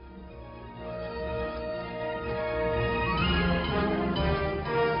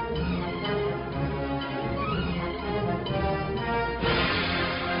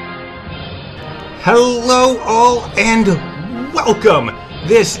Hello all and welcome.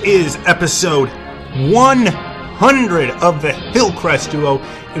 This is episode 100 of the Hillcrest Duo.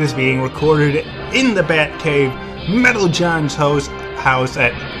 It is being recorded in the Batcave, Metal John's house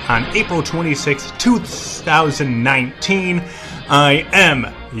on April 26, 2019. I am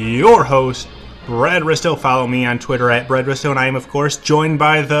your host, Brad Risto. Follow me on Twitter at Brad Risto, and I am, of course, joined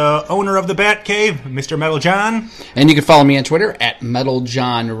by the owner of the Batcave, Mr. Metal John. And you can follow me on Twitter at Metal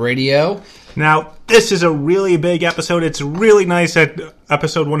John Radio. Now, this is a really big episode. It's really nice that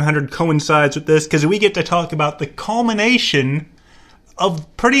episode 100 coincides with this, because we get to talk about the culmination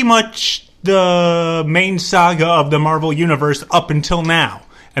of pretty much the main saga of the Marvel Universe up until now.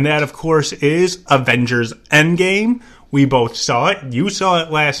 And that, of course, is Avengers Endgame. We both saw it. You saw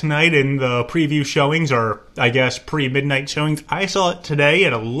it last night in the preview showings, or I guess pre-midnight showings. I saw it today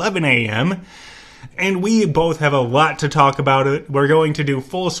at 11 a.m., and we both have a lot to talk about it. We're going to do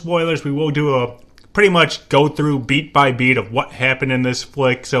full spoilers. We will do pretty much go through beat by beat of what happened in this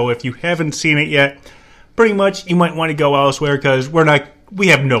flick. So if you haven't seen it yet, pretty much you might want to go elsewhere, because we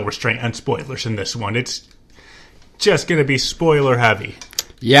have no restraint on spoilers in this one. It's just going to be spoiler heavy.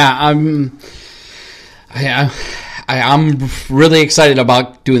 Yeah, I'm really excited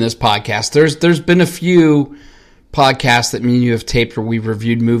about doing this podcast. There's been a few podcasts that me and you have taped where we've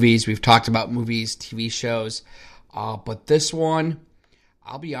reviewed movies, we've talked about movies, TV shows, but this one,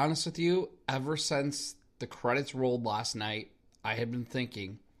 I'll be honest with you, ever since the credits rolled last night, I have been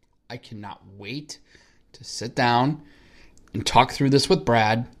thinking, I cannot wait to sit down and talk through this with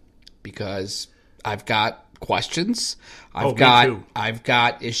Brad, because I've got questions, I've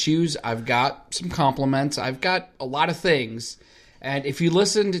got issues, I've got some compliments, I've got a lot of things. And if you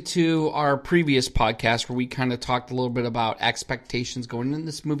listened to our previous podcast where we kind of talked a little bit about expectations going into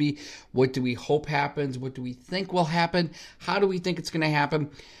this movie, what do we hope happens, what do we think will happen, how do we think it's going to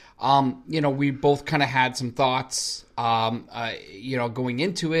happen, we both kind of had some thoughts, going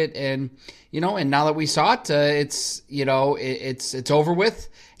into it, and now that we saw it, it's over with.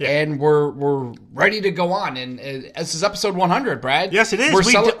 Yeah. And we're ready to go on, and this is episode 100, Brad. Yes, it is.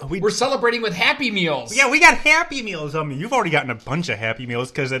 We're celebrating with Happy Meals. Yeah, we got Happy Meals. You've already gotten a bunch of Happy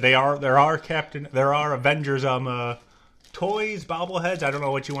Meals, because there are Avengers toys, bobbleheads. I don't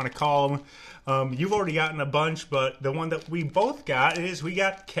know what you want to call them. You've already gotten a bunch, but the one that we both got is we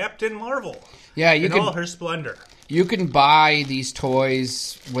got Captain Marvel. Yeah, in all her splendor. You can buy these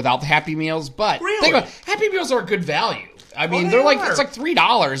toys without the Happy Meals, but really? Think about it, Happy Meals are a good value. I mean, it's like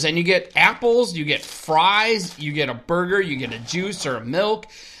 $3, and you get apples, you get fries, you get a burger, you get a juice or a milk.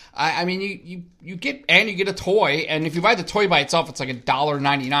 You get a toy, and if you buy the toy by itself, it's like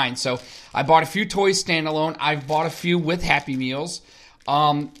 $1.99. So I bought a few toys standalone. I've bought a few with Happy Meals,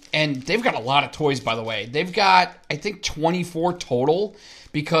 and they've got a lot of toys, by the way. They've got, I think, 24 total,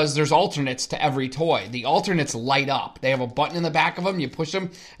 because there's alternates to every toy. The alternates light up. They have a button in the back of them. You push them,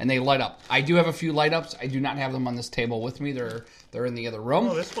 and they light up. I do have a few light ups. I do not have them on this table with me. They're in the other room.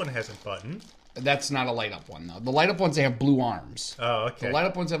 Oh, this one has a button. That's not a light up one, though. The light up ones, they have blue arms. Oh, okay. The light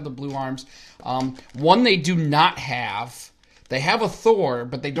up ones have the blue arms. One they do not have. They have a Thor,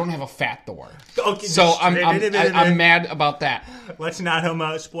 but they don't have a fat Thor. Okay, so I'm mad about that. Let's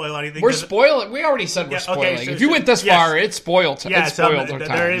not spoil anything. We're spoiling. We already said we're spoiling. Okay, if you went this far, it's spoiled. Yes, it's spoiled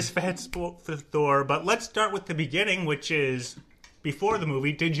there is fat Thor, but let's start with the beginning, which is before the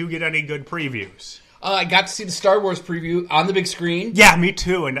movie. Did you get any good previews? I got to see the Star Wars preview on the big screen. Yeah, me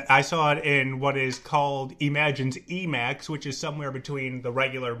too, and I saw it in what is called Imagine's IMAX, which is somewhere between the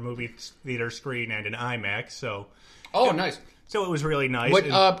regular movie theater screen and an IMAX. So, nice. So it was really nice.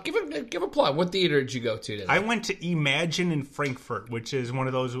 Give a plug. What theater did you go to today? I went to Imagine in Frankfurt, which is one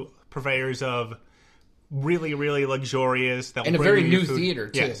of those purveyors of really, really luxurious. And a very new theater,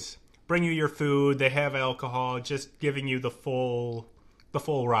 too. Yes. Bring you your food. They have alcohol, just giving you the full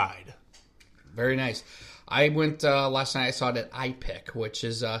ride. Very nice. I went last night. I saw it at iPic, which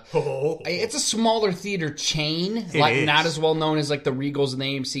is it's a smaller theater chain, not as well known as like the Regals and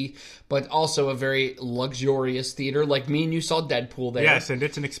the AMC, but also a very luxurious theater. Like me and you saw Deadpool there. Yes, and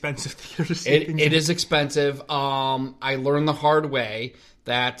it's an expensive theater. It is expensive. I learned the hard way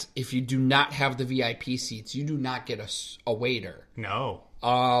that if you do not have the VIP seats, you do not get a waiter. No.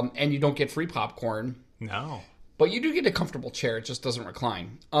 And you don't get free popcorn. No. But you do get a comfortable chair. It just doesn't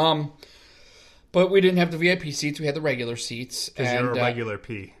recline. But we didn't have the VIP seats. We had the regular seats. Because you're a regular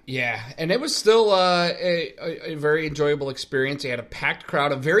P. Yeah. And it was still a very enjoyable experience. They had a packed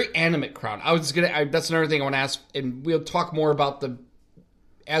crowd, a very animate crowd. That's another thing I want to ask, and we'll talk more about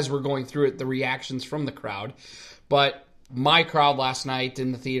as we're going through it, the reactions from the crowd. But my crowd last night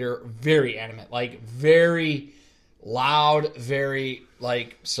in the theater, very animate. Like, very loud, very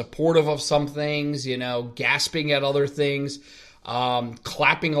like supportive of some things, gasping at other things,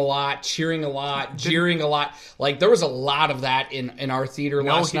 clapping a lot, cheering a lot, jeering a lot. Like there was a lot of that in our theater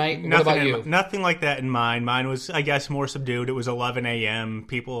last night. What about you? Nothing like that in mine. Mine was, I guess, more subdued. It was 11 a.m.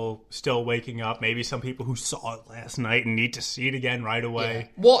 People still waking up. Maybe some people who saw it last night and need to see it again right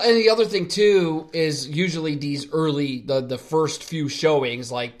away. Yeah. Well, and the other thing too is usually these early the first few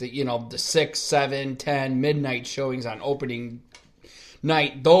showings, like the 6, 7, 10 midnight showings on opening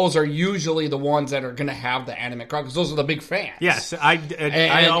night, those are usually the ones that are going to have the animate crowd because those are the big fans. Yes, I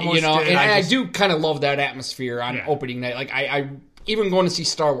almost did. I do kind of love that atmosphere on opening night. Like I even going to see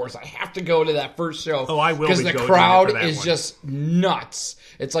Star Wars, I have to go to that first show. Oh, I will, because the crowd is just nuts.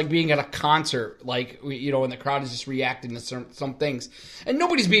 It's like being at a concert, like and the crowd is just reacting to some things, and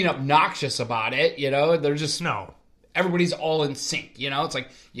nobody's being obnoxious about it. They're just everybody's all in sync. It's like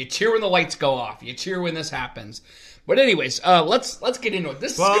you cheer when the lights go off, you cheer when this happens. But anyways, let's get into it.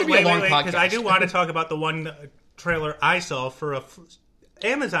 This is going to be a long podcast. Because I do want to talk about the one trailer I saw for a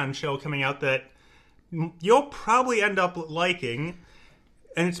Amazon show coming out that you'll probably end up liking,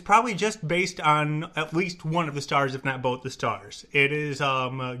 and it's probably just based on at least one of the stars, if not both the stars. It is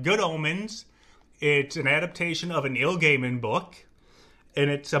Good Omens. It's an adaptation of a Neil Gaiman book,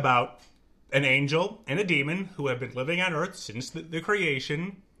 and it's about an angel and a demon who have been living on Earth since the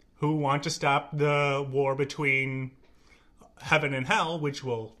creation, who want to stop the war between heaven and hell, which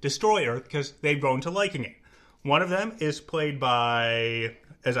will destroy Earth because they've grown to liking it. One of them is played by,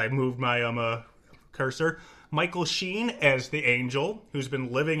 as I move my cursor, Michael Sheen as the angel, who's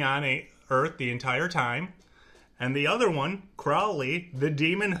been living on Earth the entire time. And the other one, Crowley, the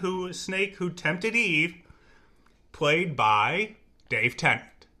demon snake who tempted Eve, played by Dave Tennant.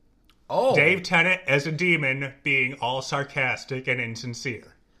 Oh. Dave Tennant as a demon being all sarcastic and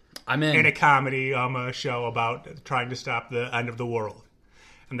insincere. I'm in a comedy show about trying to stop the end of the world.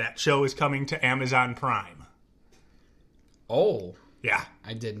 And that show is coming to Amazon Prime. Oh. Yeah.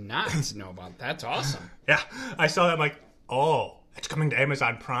 I did not know about that. That's awesome. Yeah. I saw that, I'm like, oh, it's coming to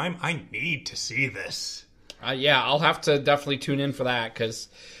Amazon Prime? I need to see this. Yeah, I'll have to definitely tune in for that because...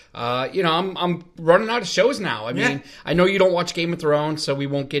 I'm running out of shows now. I mean, I know you don't watch Game of Thrones, so we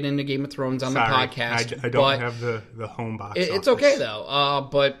won't get into Game of Thrones on the podcast. I don't have the home box. It's okay though.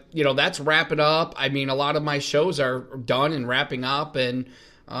 But that's wrapping up. I mean, a lot of my shows are done and wrapping up, and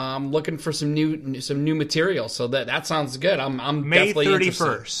I'm looking for some new material. So that sounds good. I'm May definitely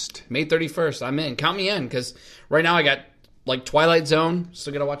 31st. May 31st. I'm in. Count me in because right now I got like Twilight Zone.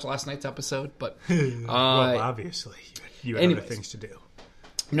 Still gotta watch last night's episode, but well, obviously you have other things to do.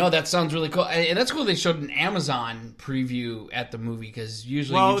 No, that sounds really cool, and that's cool. They showed an Amazon preview at the movie because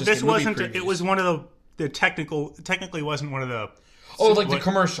usually you just this get movie wasn't. previews. It was one of the technically wasn't one of the. Oh, like the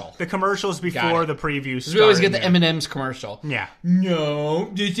commercial. The commercials before the preview started. We always get the M&M's commercial. Yeah. No,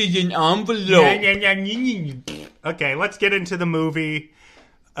 this is an envelope. Okay, let's get into the movie.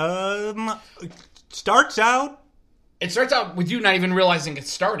 Starts out. It starts out with you not even realizing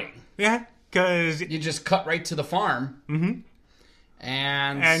it's starting. Yeah, because you just cut right to the farm. Mm-hmm.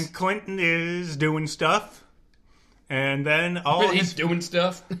 And Clinton is doing stuff, and then he's doing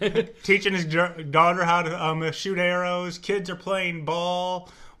stuff, teaching his daughter how to shoot arrows. Kids are playing ball.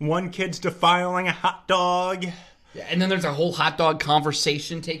 One kid's defiling a hot dog. Yeah, and then there's a whole hot dog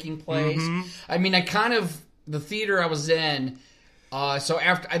conversation taking place. Mm-hmm. I mean, the theater I was in. So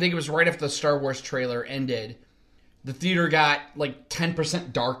after I think it was right after the Star Wars trailer ended, the theater got like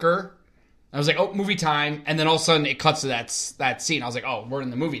 10% darker. I was like, oh, movie time. And then all of a sudden it cuts to that scene. I was like, oh, we're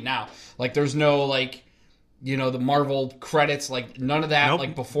in the movie now. Like, there's no, like, the Marvel credits. Like, none of that, nope.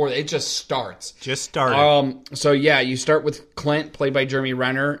 Like, before. It just starts. Just started. So, yeah, you start with Clint, played by Jeremy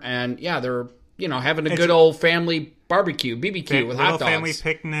Renner. And, yeah, they're, having a good old family barbecue, BBQ with hot dogs. Family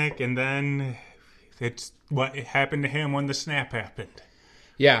picnic. And then it's what happened to him when the snap happened.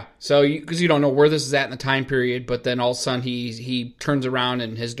 Yeah, so because you don't know where this is at in the time period, but then all of a sudden he turns around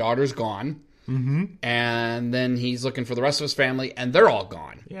and his daughter's gone, and then he's looking for the rest of his family, and they're all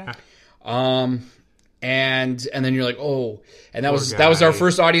gone. Yeah. And then you're like, oh, and that was our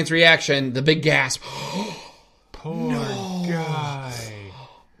first audience reaction, the big gasp. Poor guy.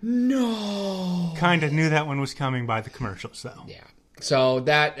 No. Kind of knew that one was coming by the commercials, though. Yeah. So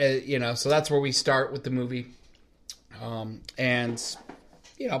that so that's where we start with the movie, and.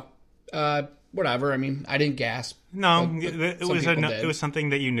 Whatever. I mean, I didn't gasp. No, it was something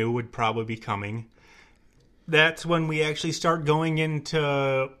that you knew would probably be coming. That's when we actually start going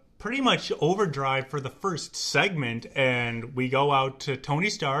into pretty much overdrive for the first segment, and we go out to Tony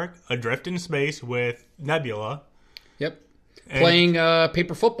Stark adrift in space with Nebula. Yep. Playing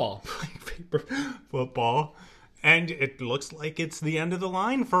paper football. Playing paper football. And it looks like it's the end of the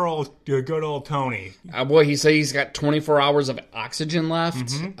line for good old Tony. Boy, he said he's got 24 hours of oxygen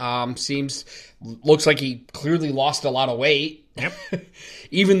left. Looks like he clearly lost a lot of weight. Yep.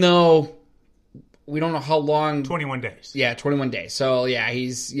 Even though we don't know how long. 21 days. Yeah, 21 days. So, yeah,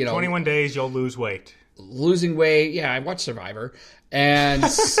 he's, 21 days, you'll lose weight. Losing weight. Yeah, I watched Survivor. And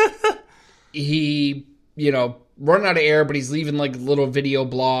he, running out of air, but he's leaving like little video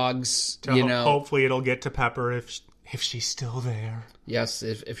blogs. Hopefully it'll get to Pepper if she's still there. Yes,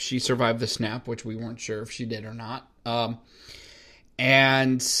 if she survived the snap, which we weren't sure if she did or not.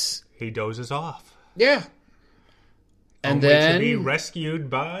 And he dozes off. Yeah. And Only then to be rescued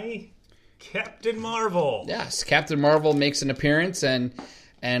by Captain Marvel. Yes, Captain Marvel makes an appearance and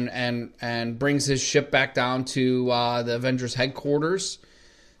brings his ship back down to the Avengers headquarters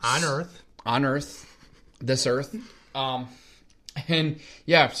on Earth. This Earth. And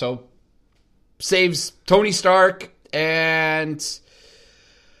yeah, so saves Tony Stark and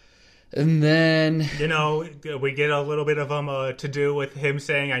then we get a little bit of to do with him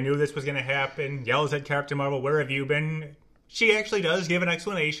saying, "I knew this was going to happen." Yells at Captain Marvel, "Where have you been?" She actually does give an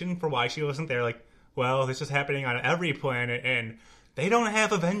explanation for why she wasn't there. Like, well, this is happening on every planet, and they don't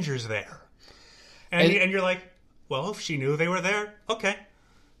have Avengers there. And you're like, well, if she knew they were there, okay,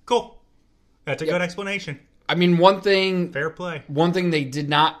 cool. That's a good explanation. I mean, one thing... Fair play. One thing they did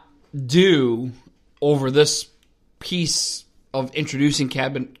not do over this piece of introducing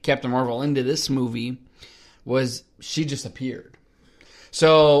Captain Marvel into this movie was she just appeared.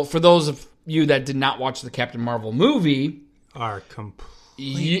 So, for those of you that did not watch the Captain Marvel movie... Are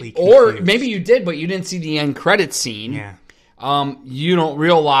completely confused. Or maybe you did, but you didn't see the end credits scene. Yeah. You don't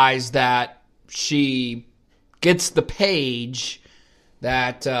realize that she gets the page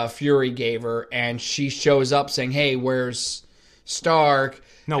that Fury gave her, and she shows up saying, "Hey, where's Stark?"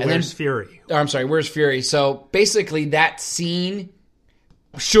 No, where's Fury? I'm sorry, where's Fury? So basically, that scene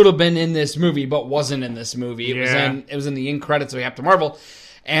should have been in this movie, but wasn't in this movie. It was in the end credits of Captain Marvel,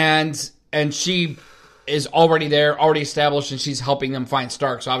 and she is already there, already established, and she's helping them find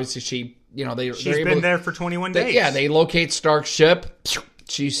Stark. So obviously, she's been there for 21 days. They locate Stark's ship.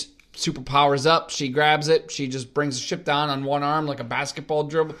 She's super powers up. She grabs it. She just brings the ship down on one arm like a basketball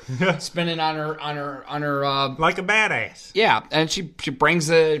dribble, spinning on her like a badass. Yeah, and she brings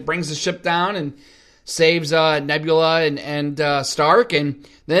the ship down and saves Nebula and Stark, and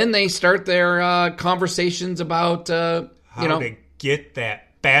then they start their conversations about how to get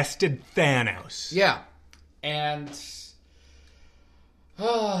that bastard Thanos. Yeah, and.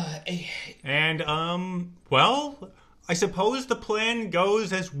 Well, I suppose the plan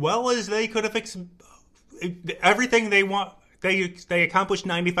goes as well as they could have. Everything they want, they accomplished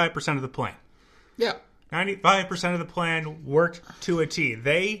 95% of the plan. Yeah, 95% of the plan worked to a T.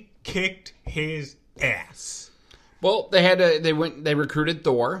 They kicked his ass. Well, they recruited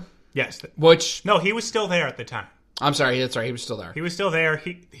Thor. Yes, no, he was still there at the time. I'm sorry, that's right. He was still there. He was still there.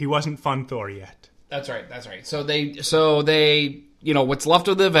 He wasn't Fun Thor yet. That's right. So they what's left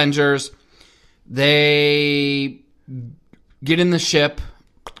of the Avengers, they get in the ship.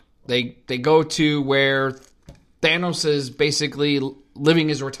 They go to where Thanos is basically living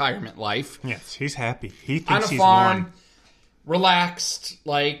his retirement life. Yes, he's happy. He thinks on a he's farm, won. Relaxed,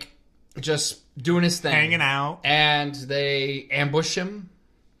 like just doing his thing, hanging out. And they ambush him.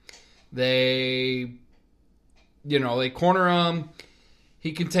 They corner him.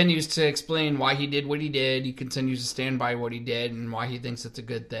 He continues to explain why he did what he did. He continues to stand by what he did and why he thinks it's a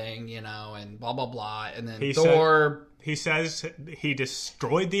good thing, and blah, blah, blah. And then He says he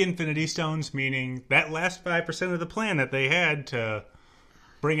destroyed the Infinity Stones, meaning that last 5% of the plan that they had to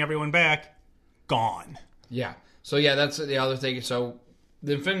bring everyone back, gone. Yeah. So, yeah, that's the other thing. So,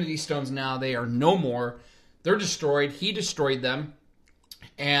 the Infinity Stones now, they are no more. They're destroyed. He destroyed them.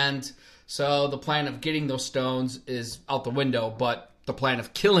 And so the plan of getting those stones is out the window, but the plan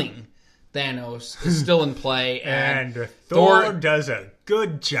of killing Thanos is still in play. And Thor does a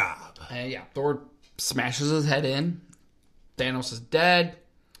good job. Thor smashes his head in. Thanos is dead.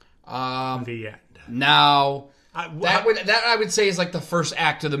 The end. Now, that I would say is like the first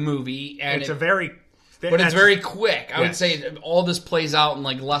act of the movie. And it's very quick. I would say all this plays out in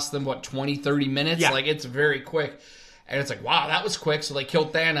like less than 20, 30 minutes. Yeah. Like it's very quick. And it's like, wow, that was quick. So they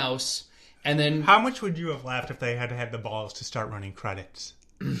killed Thanos. And then, how much would you have laughed if they had had the balls to start running credits?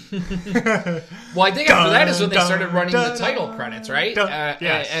 Well, I think after that is when they started running the title credits, right?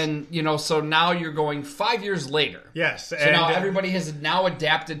 Yes. And so now you're going 5 years later. Yes. So now everybody has now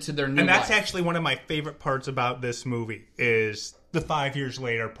adapted to their new life. And that's actually one of my favorite parts about this movie is the 5 years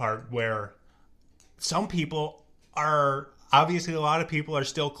later part where some people are obviously a lot of people are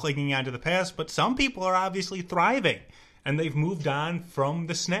still clinging onto the past, but some people are obviously thriving, and they've moved on from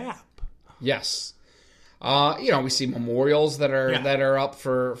the snap. Yes. We see memorials that are up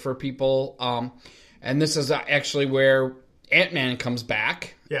for people. And this is actually where Ant-Man comes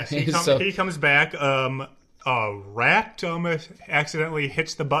back. Yes, he comes back. A rat accidentally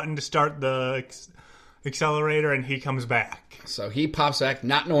hits the button to start the accelerator, and he comes back. So he pops back,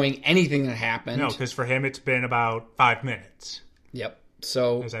 not knowing anything that happened. No, because for him it's been about 5 minutes. Yep.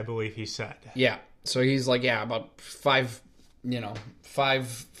 So, as I believe he said. Yeah. So he's like, about 5 years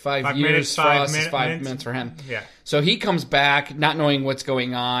minutes, for us is 5 minutes for him. Yeah. So he comes back, not knowing what's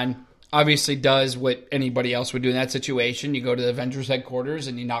going on. Obviously does what anybody else would do in that situation. You go to the Avengers headquarters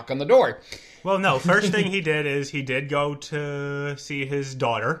and you knock on the door. Well, no. First thing he did is he did go to see his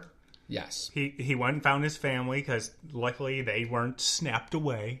daughter. Yes. He went and found his family because luckily they weren't snapped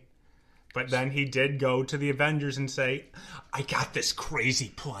away. But then he did go to the Avengers and say, I got this crazy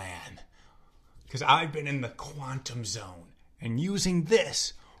plan. Because I've been in the quantum zone. And using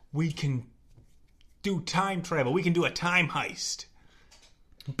this, we can do time travel. We can do a time heist.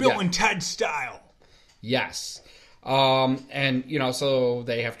 Bill and Ted style. Yes. So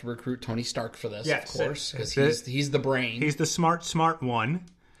they have to recruit Tony Stark for this, of course, because he's the brain. He's the smart one.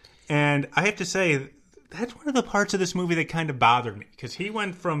 And I have to say, that's one of the parts of this movie that kind of bothered me, because he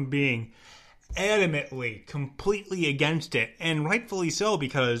went from being adamantly, completely against it, and rightfully so,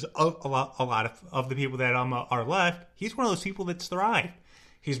 because a lot of the people that are left, he's one of those people that's thrived.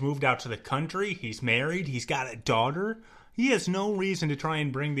 He's moved out to the country, he's married, he's got a daughter. He has no reason to try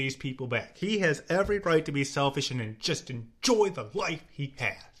and bring these people back. He has every right to be selfish and just enjoy the life he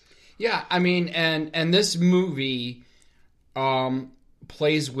has. Yeah, I mean, and this movie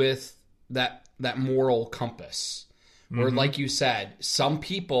plays with that moral compass. Where, like you said, some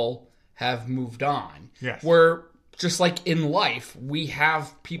people have moved on. Yes. Where, just like in life, we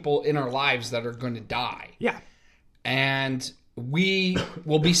have people in our lives that are going to die. Yeah. And we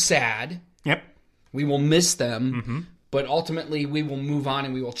will be sad. Yep. We will miss them. Mm-hmm. But ultimately, we will move on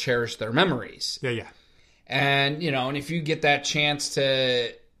and we will cherish their memories. Yeah. And, and if you get that chance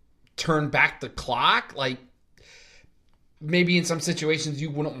to turn back the clock, like, maybe in some situations you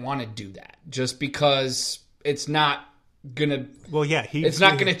wouldn't want to do that. Just because it's not going to... Well, yeah. It's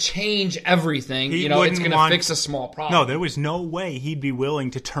not going to change everything. It's going to fix a small problem. No, there was no way he'd be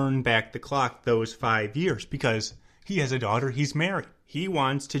willing to turn back the clock those 5 years, because he has a daughter, he's married. He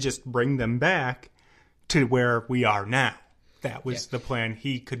wants to just bring them back to where we are now. That was the plan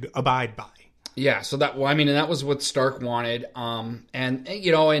he could abide by. Yeah, so that was what Stark wanted. And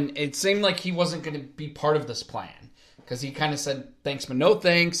it seemed like he wasn't going to be part of this plan, because he kind of said thanks but no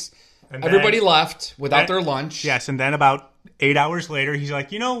thanks. And everybody left without their lunch. Yes, and then about 8 hours later, he's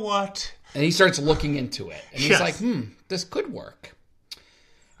like, you know what? And he starts looking into it. And he's like, this could work.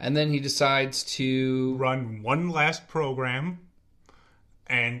 And then he decides to run one last program,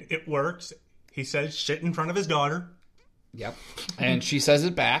 and it works. He says shit in front of his daughter. Yep. And she says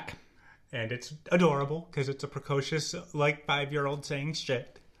it back. And it's adorable, because it's a precocious, 5-year-old saying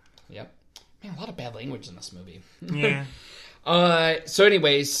shit. Yep. Man, a lot of bad language in this movie. Yeah. So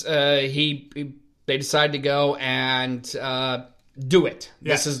anyways, they decide to go and do it.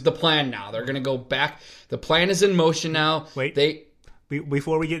 Yes. This is the plan now. They're going to go back. The plan is in motion now. Wait.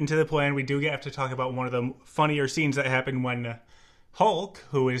 Before we get into the plan, we do have to talk about one of the funnier scenes that happened when Hulk,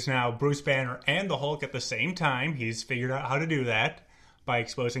 who is now Bruce Banner and the Hulk at the same time, he's figured out how to do that by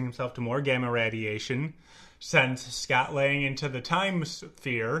exposing himself to more gamma radiation, sends Scott Lang into the time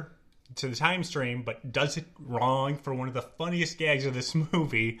sphere, to the time stream, but does it wrong for one of the funniest gags of this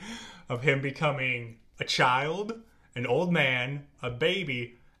movie, of him becoming a child, an old man, a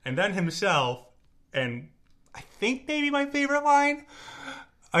baby, and then himself, and I think maybe my favorite line,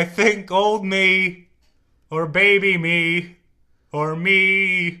 I think old me, or baby me, or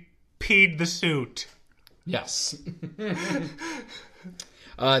me peed the suit. Yes.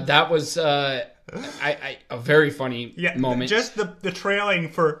 That was a very funny moment. Just the trailing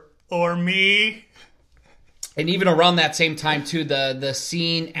for or me. And even around that same time, too, the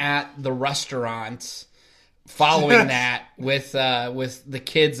scene at the restaurant following that with the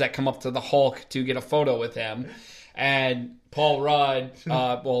kids that come up to the Hulk to get a photo with him. And Paul Rudd,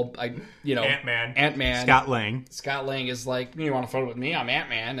 Ant-Man. Scott Lang is like, you want a photo with me? I'm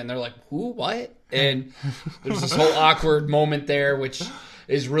Ant-Man. And they're like, who? What? And there's this whole awkward moment there, which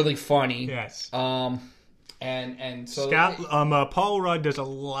is really funny. Yes. And so Paul Rudd does a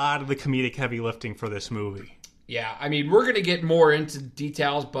lot of the comedic heavy lifting for this movie. Yeah, I mean, we're going to get more into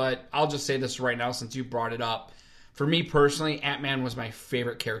details, but I'll just say this right now since you brought it up. For me personally, Ant-Man was my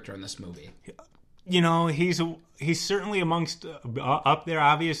favorite character in this movie. he's certainly amongst up there.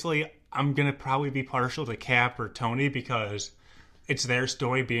 Obviously, I'm gonna probably be partial to Cap or Tony because it's their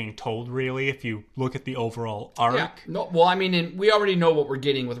story being told. Really, if you look at the overall arc. Yeah. No, well, I mean, and we already know what we're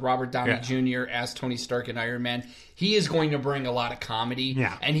getting with Robert Downey Yeah. Jr. as Tony Stark and Iron Man. He is going to bring a lot of comedy,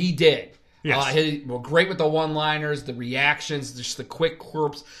 Yeah. and he did. Yes. Great with the one-liners, the reactions, just the quick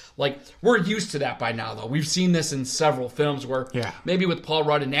quirps. Like, we're used to that by now, though. We've seen this in several films where maybe with Paul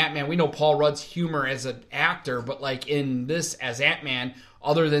Rudd and Ant-Man, we know Paul Rudd's humor as an actor, but like in this as Ant-Man,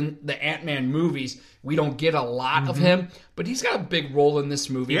 other than the Ant-Man movies, we don't get a lot of him. But he's got a big role in this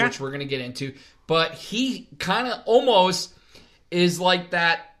movie, which we're going to get into. But he kind of almost is like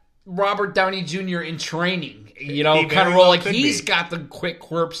that Robert Downey Jr. in training. Kind of role. Like, he's got the quick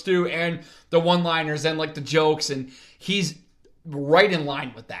quirps, too, and the one-liners and, like, the jokes, and he's right in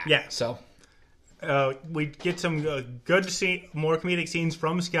line with that. Yeah. So, we get some more comedic scenes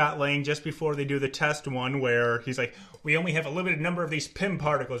from Scott Lang just before they do the test one where he's like, we only have a limited number of these PIM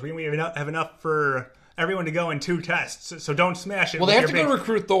particles. We only have enough for everyone to go in 2 tests, so don't smash it. Well, they have to go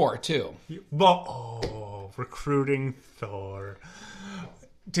recruit Thor, too. Recruiting Thor.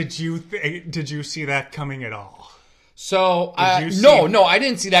 Did you see that coming at all? So no, I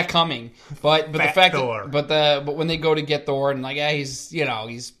didn't see that coming. But the fact Thor. that but when they go to get Thor and like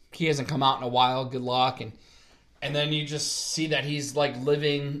he hasn't come out in a while. Good luck, and then you just see that he's like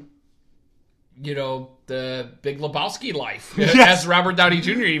living, the Big Lebowski life, as Robert Downey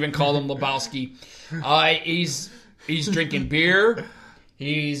Jr. even called him Lebowski. He's drinking beer.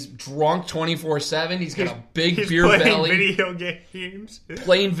 He's drunk 24/7. He's got a big beer belly. Video games.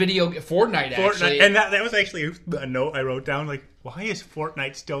 Playing Fortnite, actually. And that was actually a note I wrote down. Like, why is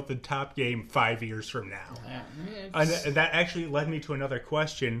Fortnite still the top game 5 years from now? And that actually led me to another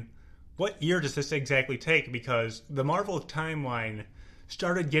question. What year does this exactly take? Because the Marvel timeline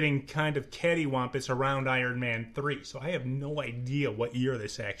started getting kind of cattywampus around Iron Man 3. So I have no idea what year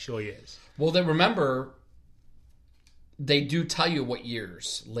this actually is. Well, then remember, they do tell you what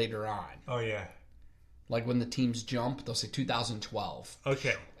years later on. Oh, yeah. Like when the teams jump, they'll say 2012.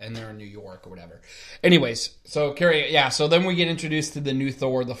 Okay. And they're in New York or whatever. Anyways, so so then we get introduced to the new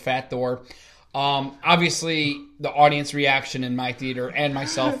Thor, the Fat Thor. Obviously, the audience reaction in my theater and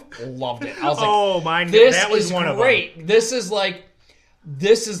myself loved it. I was like, that was one great. Of them. This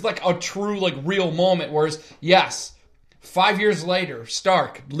is like a true, like, real moment. Whereas, yes, 5 years later,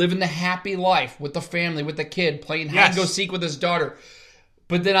 Stark living the happy life with the family, with the kid, playing hide and go seek with his daughter.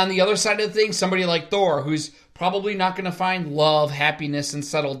 But then on the other side of the thing, somebody like Thor, who's probably not going to find love, happiness, and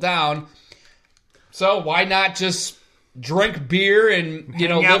settle down. So why not just drink beer and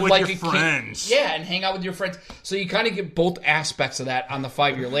live like a friends? Yeah, and hang out with your friends. So you kind of get both aspects of that on the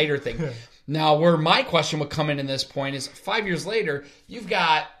 5 year later thing. Now, where my question would come in this point is 5 years later, you've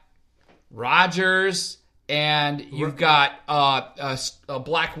got Rogers and you've got a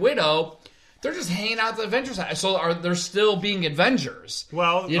Black Widow. They're just hanging out at the Avengers. So they're still being Avengers.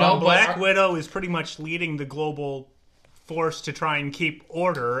 Well, Black Widow is pretty much leading the global force to try and keep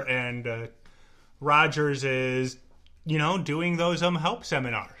order, and Rogers is, doing those help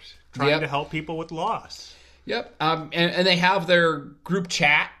seminars, trying to help people with loss. Yep. And they have their group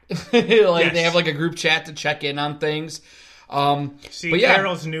chat. They have like a group chat to check in on things.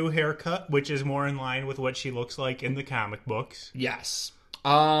 Carol's new haircut, which is more in line with what she looks like in the comic books. Yes.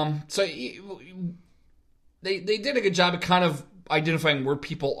 So they did a good job of kind of identifying where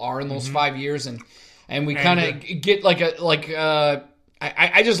people are in those 5 years, and we kind of get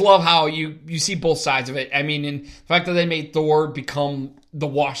I just love how you see both sides of it. I mean, in the fact that they made Thor become the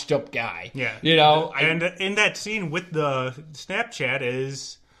washed up guy. Yeah. And in that scene with the Snapchat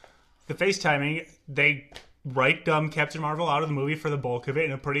is the FaceTiming, they write Captain Marvel out of the movie for the bulk of it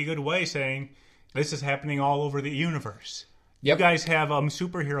in a pretty good way, saying this is happening all over the universe. Yep. You guys have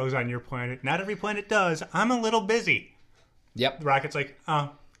superheroes on your planet. Not every planet does. I'm a little busy. Yep. Rocket's like, oh,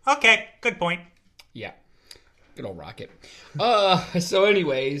 okay, good point. Yeah. Good old Rocket. So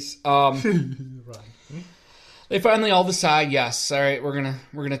anyways, they finally all decide, yes, all right, we're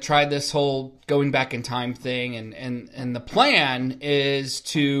gonna try this whole going back in time thing, and the plan is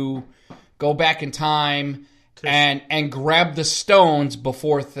to go back in time and grab the stones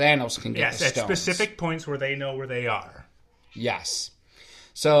before Thanos can get the stones. Yes, at specific points where they know where they are. Yes.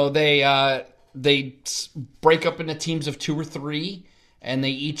 So they break up into teams of 2 or 3, and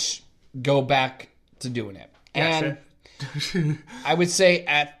they each go back to doing it. And I would say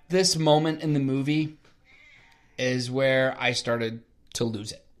at this moment in the movie is where I started to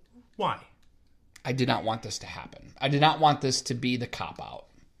lose it. Why? I did not want this to happen. I did not want this to be the cop-out.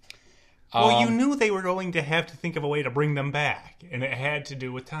 Well, you knew they were going to have to think of a way to bring them back, and it had to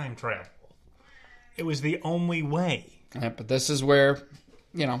do with time travel. It was the only way. Yeah, but this is where,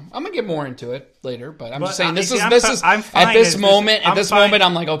 I'm gonna get more into it later. But I'm just saying I'm fine at this moment.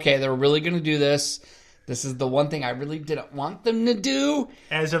 I'm like, okay, they're really gonna do this. This is the one thing I really didn't want them to do.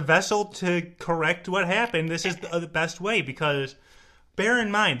 As a vessel to correct what happened, this is the best way, because bear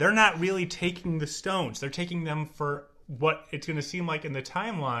in mind, they're not really taking the stones. They're taking them for what it's going to seem like in the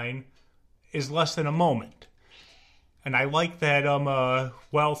timeline is less than a moment. And I like that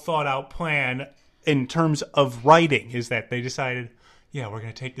well thought out plan in terms of writing, is that they decided, we're going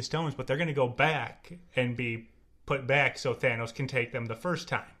to take the stones, but they're going to go back and be put back so Thanos can take them the first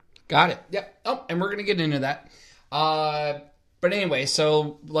time. Got it. Yep. Oh, and we're going to get into that. But anyway,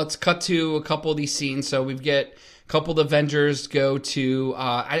 so let's cut to a couple of these scenes. So we've got a couple of the Avengers go to,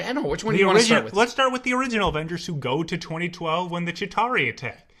 I don't know, which one do you want to start with? Let's start with the original Avengers who go to 2012 when the Chitauri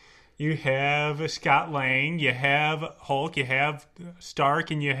attack. You have Scott Lang, you have Hulk, you have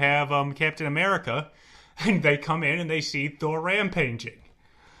Stark, and you have Captain America. And they come in and they see Thor rampaging.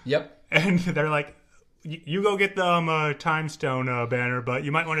 Yep. And they're like, you go get the Time Stone banner, but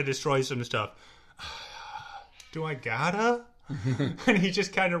you might want to destroy some stuff. Do I gotta? And he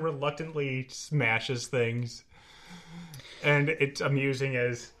just kind of reluctantly smashes things. And it's amusing,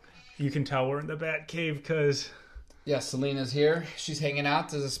 as you can tell we're in the Batcave because... Yeah, Selena's here. She's hanging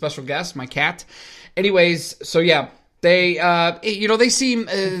out as a special guest, my cat. Anyways, so yeah, they, they seem,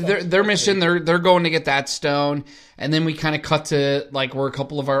 their mission, they're going to get that stone. And then we kind of cut to, like, where a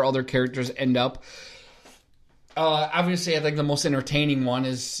couple of our other characters end up. Obviously, I think the most entertaining one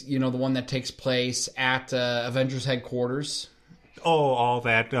is, the one that takes place at Avengers headquarters. Oh, all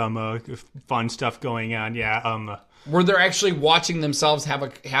that fun stuff going on, yeah. Where they're actually watching themselves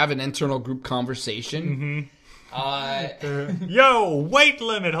have an internal group conversation. Mm-hmm. Yo, weight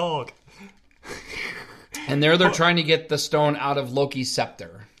limit, Hulk! And they're trying to get the stone out of Loki's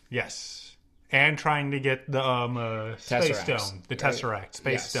scepter. Yes. And trying to get the Space Stone. The Tesseract,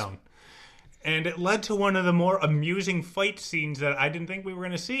 Space Stone. And it led to one of the more amusing fight scenes that I didn't think we were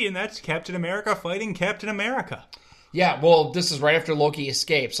going to see, and that's Captain America fighting Captain America. Yeah, well, this is right after Loki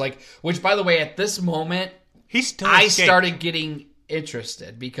escapes. Which, by the way, at this moment, I started getting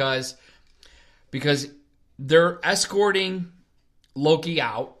interested because they're escorting Loki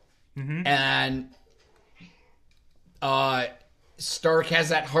out, and Stark has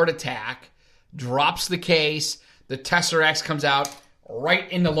that heart attack, drops the case, the Tesseract comes out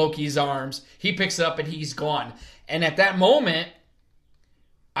right into Loki's arms. He picks it up and he's gone. And at that moment,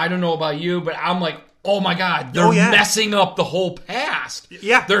 I don't know about you, but I'm like, oh my God, they're messing up the whole past.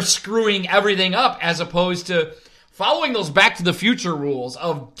 Yeah. They're screwing everything up, as opposed to following those Back to the Future rules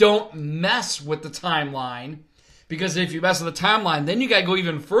of don't mess with the timeline. Because if you mess with the timeline, then you got to go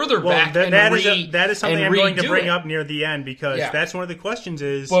even further back that is something I'm going to bring up near the end, because that's one of the questions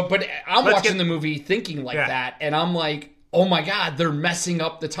is... But I'm watching the movie thinking like that, and I'm like, oh my God, they're messing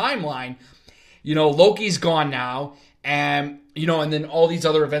up the timeline. Loki's gone now, and then all these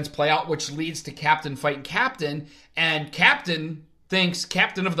other events play out, which leads to Captain fighting Captain, and Captain thinks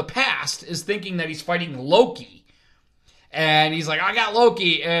Captain of the past is thinking that he's fighting Loki. And he's like, I got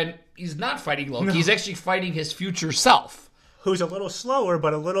Loki, and he's not fighting Loki. No. He's actually fighting his future self. Who's a little slower,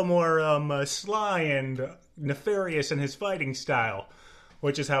 but a little more sly and nefarious in his fighting style,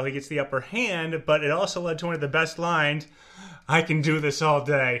 which is how he gets the upper hand. But it also led to one of the best lines, I can do this all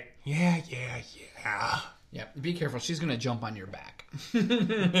day. Yeah. Yeah, be careful. She's going to jump on your back.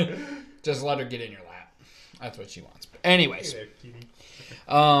 Just let her get in your lap. That's what she wants. But anyways.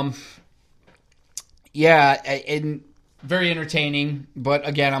 And very entertaining. But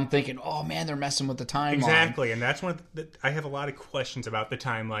again, I'm thinking, oh man, they're messing with the timeline. Exactly, and that's one of I have a lot of questions about the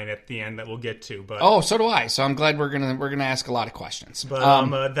timeline at the end that we'll get to. But so do I. So I'm glad we're gonna ask a lot of questions.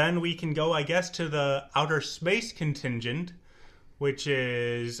 But then we can go, I guess, to the outer space contingent, which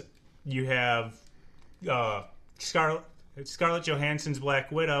is you have Scarlett Johansson's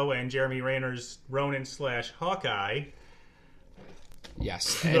Black Widow and Jeremy Renner's Ronin/Hawkeye.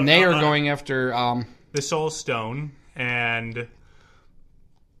 Yes, and they are going after the Soul Stone, and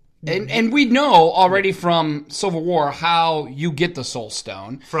we know already from Civil War how you get the Soul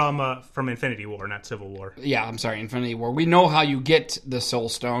Stone from Infinity War, not Civil War. Yeah, I'm sorry, Infinity War. We know how you get the Soul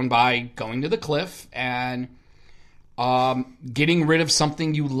Stone by going to the cliff and getting rid of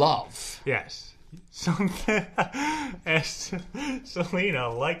something you love. Yes. Something, as Selena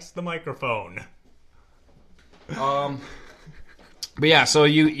likes the microphone. But yeah, so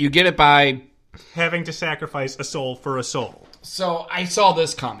you get it by having to sacrifice a soul for a soul. So I saw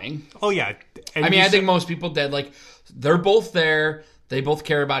this coming. Oh yeah, and I think most people did. Like, they're both there. They both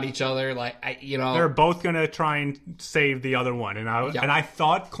care about each other. They're both gonna try and save the other one. And I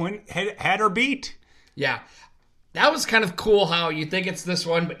thought Clint had her beat. Yeah. That was kind of cool how you think it's this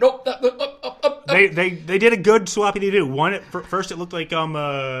one, but nope. They did a good swappy-doo. One, first it looked like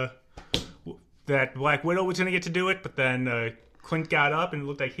that Black Widow was going to get to do it, but then Clint got up and it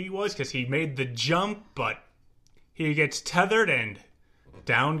looked like he was because he made the jump, but he gets tethered and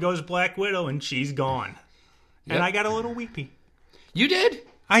down goes Black Widow and she's gone. Yep. And I got a little weepy. You did?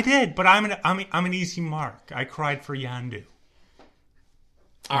 I did, but I'm an easy mark. I cried for Yandu.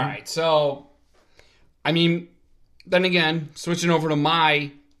 All right, so I mean, then again, switching over to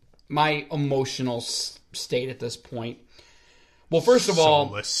my emotional state at this point. Well, first of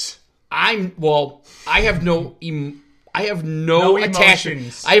all, I have no attachment. I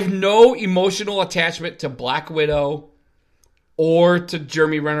have no emotional attachment to Black Widow or to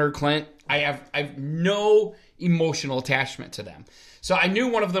Jeremy Renner Clint. I have no emotional attachment to them. So I knew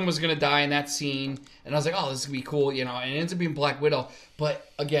one of them was going to die in that scene, and I was like, "Oh, this is gonna be cool," you know. And it ends up being Black Widow. But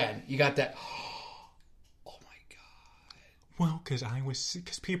again, you got that. Oh my god! Well, because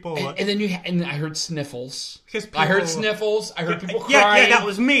people, and I heard sniffles. I heard sniffles. I heard people crying. Yeah, that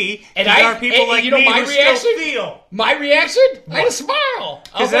was me. And there are people like me who still feel. My reaction? I had a smile.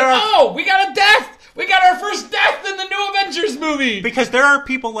 I was like, "Oh, we got a death." We got our first death in the new Avengers movie! Because there are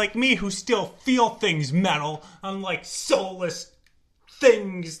people like me who still feel things metal, unlike soulless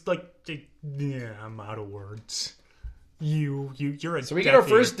things. Like, yeah, I'm out of words. You're a So we get our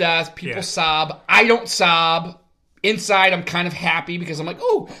first death. People sob. I don't sob. Inside, I'm kind of happy because I'm like,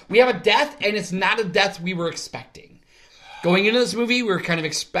 oh, we have a death, and it's not a death we were expecting. Going into this movie, we were kind of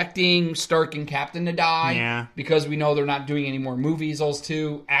expecting Stark and Captain to die because we know they're not doing any more movies, those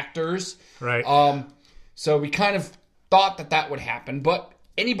two actors. Right. So we kind of thought that would happen. But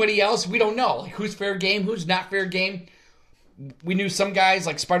anybody else, we don't know. Like, who's fair game, who's not fair game. We knew some guys,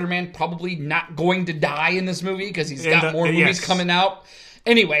 like Spider-Man, probably not going to die in this movie because he's got more movies coming out.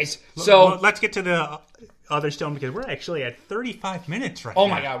 Anyways, so let's get to the other stone because we're actually at 35 minutes right now. Oh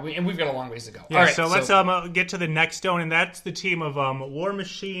my god, and we've got a long ways to go. Yeah, all right, so let's get to the next stone, and that's the team of War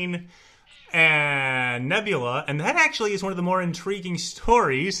Machine and Nebula, and that actually is one of the more intriguing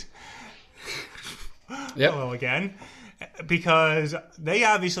stories. Yep. Hello again. Because they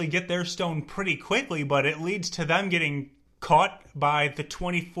obviously get their stone pretty quickly, but it leads to them getting caught by the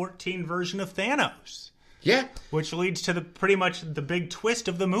 2014 version of Thanos. Yeah. Which leads to pretty much the big twist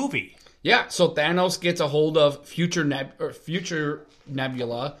of the movie. Yeah, so Thanos gets a hold of future Nebula.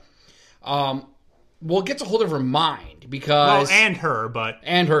 Gets a hold of her mind because and her.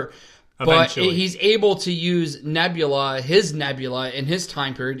 Eventually. But he's able to use Nebula, his Nebula, in his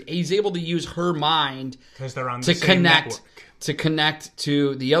time period. He's able to use her mind because they're on the same network. To connect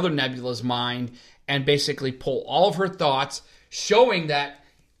to the other Nebula's mind and basically pull all of her thoughts, showing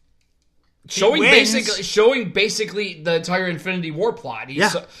basically the entire Infinity War plot.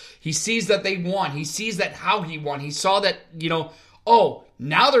 He sees that they won. He sees that how he won. He saw that,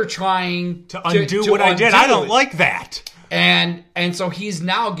 now they're trying to undo what I did. I don't like that. And so he's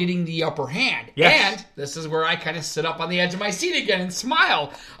now getting the upper hand. Yes. And this is where I kind of sit up on the edge of my seat again and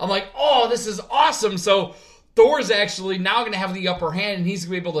smile. I'm like, oh, this is awesome. So Thor's actually now going to have the upper hand, and he's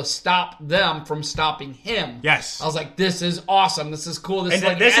going to be able to stop them from stopping him. Yes. I was like, this is awesome. This is cool. This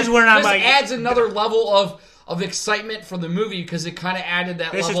adds another level of excitement for the movie because it kind of added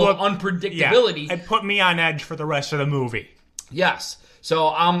that level of unpredictability. Yeah, it put me on edge for the rest of the movie. Yes. So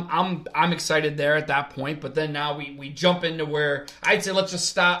I'm excited there at that point, but then now we jump into where I'd say let's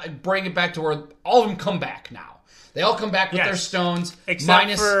just bring it back to where all of them come back now. They all come back with their stones,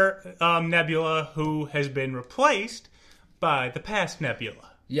 except for Nebula, who has been replaced by the past Nebula.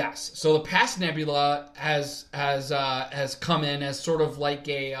 Yes, so the past Nebula has come in as sort of like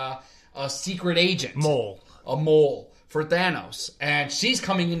a secret agent, a mole for Thanos, and she's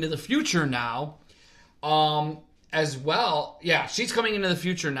coming into the future now. As well, she's coming into the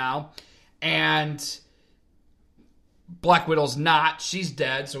future now, and Black Widow's not. She's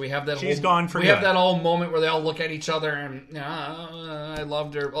dead, so we have that. She's gone for good. We have that whole moment where they all look at each other and I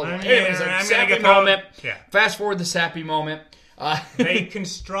loved her. Anyways, a sappy moment. Yeah. Fast forward the sappy moment. They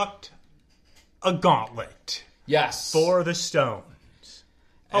construct a gauntlet. Yes. For the stones.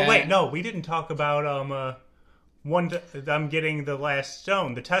 Oh wait, no, we didn't talk about them getting the last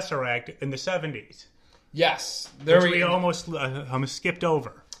stone, the Tesseract, in the 70s. Yes, which we almost skipped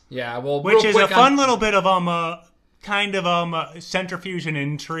over. Yeah, well, which is a fun little bit of centrifuge and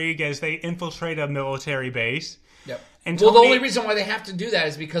intrigue as they infiltrate a military base. Yep. And the only reason why they have to do that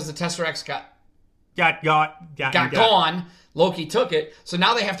is because the Tesseracts got gone. Loki took it, so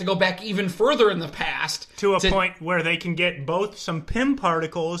now they have to go back even further in the past to a point where they can get both some Pym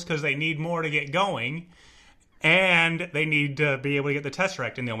particles because they need more to get going. And they need to be able to get the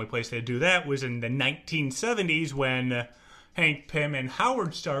Tesseract, and the only place they'd do that was in the 1970s when Hank Pym and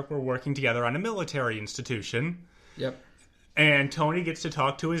Howard Stark were working together on a military institution. Yep. And Tony gets to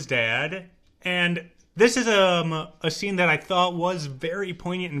talk to his dad, and this is a scene that I thought was very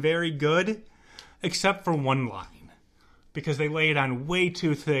poignant and very good, except for one line, because they lay it on way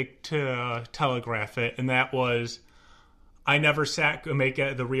too thick to telegraph it, and that was, I never make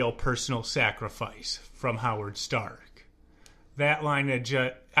the real personal sacrifice from Howard Stark. That line,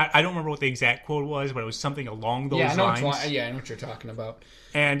 I don't remember what the exact quote was, but it was something along those lines. I know what you're talking about.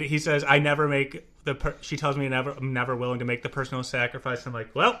 And he says, I never make she tells me I'm never willing to make the personal sacrifice. I'm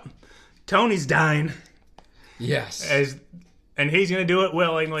like, well, Tony's dying. Yes. And he's going to do it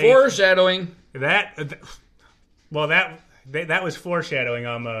willingly. Foreshadowing. That was foreshadowing.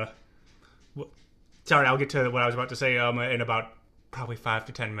 Sorry, I'll get to what I was about to say in about probably 5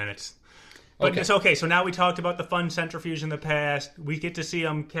 to 10 minutes. But it's okay. So now we talked about the fun centrifuge in the past. We get to see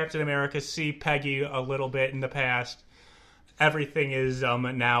Captain America see Peggy a little bit in the past. Everything is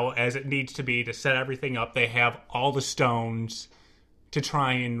now as it needs to be to set everything up. They have all the stones to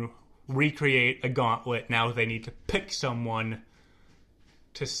try and recreate a gauntlet. Now they need to pick someone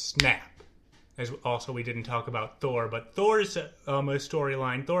to snap. As also, we didn't talk about Thor, but Thor's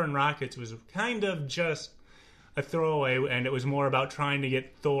storyline, Thor and Rockets, was kind of just a throwaway, and it was more about trying to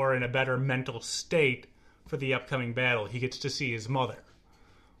get Thor in a better mental state for the upcoming battle. He gets to see his mother,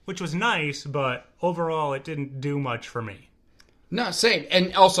 which was nice, but overall it didn't do much for me. No, same.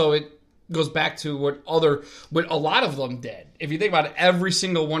 And also, it goes back to what a lot of them did. If you think about it, every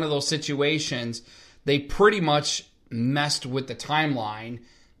single one of those situations, they pretty much messed with the timeline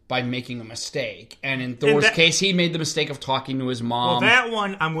by making a mistake. And in Thor's case, he made the mistake of talking to his mom. Well, that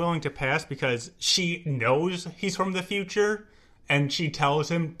one I'm willing to pass because she knows he's from the future, and she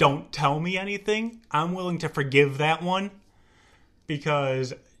tells him, don't tell me anything. I'm willing to forgive that one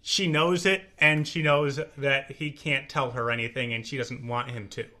because she knows it, and she knows that he can't tell her anything, and she doesn't want him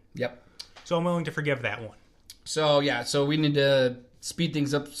to. Yep. So I'm willing to forgive that one. So, yeah, so we need to speed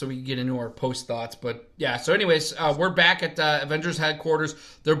things up so we can get into our post thoughts. But, yeah, so anyways, we're back at Avengers headquarters.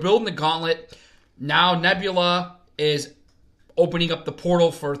 They're building the gauntlet. Now Nebula is opening up the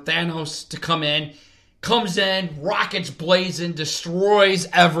portal for Thanos to come in. Comes in, rockets blazing, destroys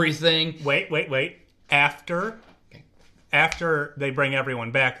everything. Wait. After they bring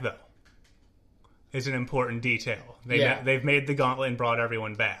everyone back, though, is an important detail. They've made the gauntlet and brought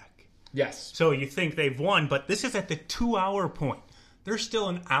everyone back. Yes. So you think they've won, but this is at the 2-hour point. There's still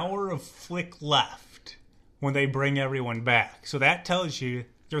an hour of flick left when they bring everyone back. So that tells you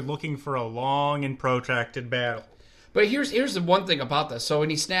they're looking for a long and protracted battle. But here's the one thing about this. So when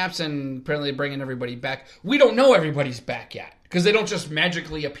he snaps and apparently bringing everybody back, we don't know everybody's back yet. Because they don't just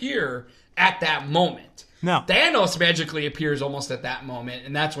magically appear at that moment. No. Thanos magically appears almost at that moment,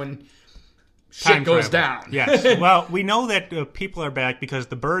 and that's when shit goes down. Yes. Well, we know that people are back because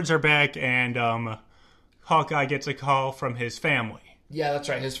the birds are back, and Hawkeye gets a call from his family. Yeah, that's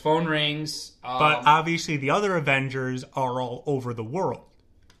right. His phone rings. But obviously the other Avengers are all over the world.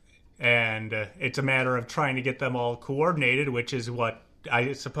 And it's a matter of trying to get them all coordinated, which is what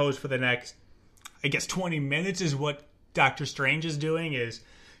I suppose for the next, 20 minutes is what Doctor Strange is doing, is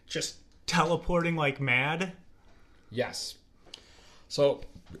just teleporting like mad. Yes. So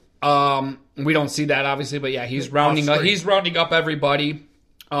we don't see that obviously, but yeah, he's rounding up everybody.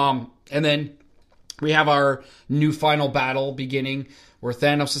 And then we have our new final battle beginning where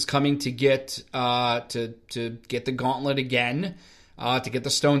Thanos is coming to get to get the gauntlet again, to get the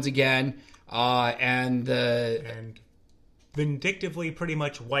stones again, and vindictively pretty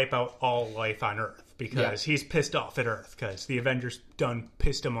much wipe out all life on Earth because he's pissed off at Earth because the Avengers done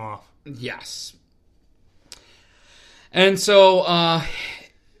pissed him off. Yes. And so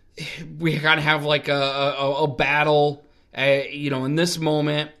we kind of have like a battle, in this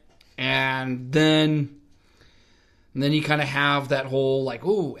moment, and then you kind of have that whole like,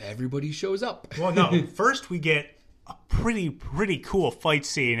 ooh, everybody shows up. Well, no, first we get a pretty cool fight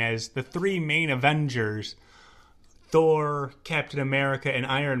scene as the three main Avengers, Thor, Captain America, and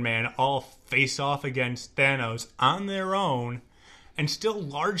Iron Man, all face off against Thanos on their own and still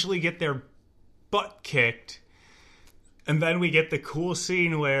largely get their butt kicked. And then we get the cool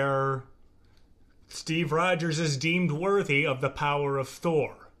scene where Steve Rogers is deemed worthy of the power of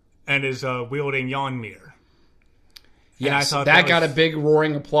Thor and is wielding Mjolnir. Yes, that got a big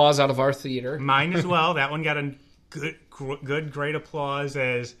roaring applause out of our theater. Mine as well. That one got a great applause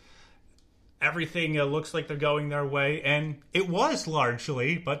as everything looks like they're going their way, and it was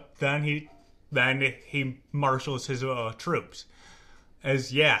largely. But then he marshals his troops, as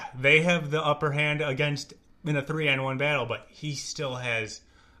they have the upper hand against in a 3-on-1 battle, but he still has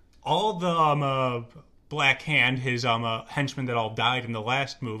all the Black Hand, his henchmen that all died in the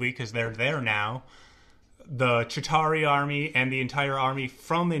last movie, because they're there now. The Chitauri army and the entire army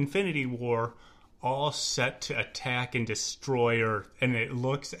from Infinity War all set to attack and destroy Earth, and it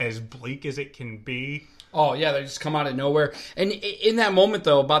looks as bleak as it can be. Oh, yeah, they just come out of nowhere. And in that moment,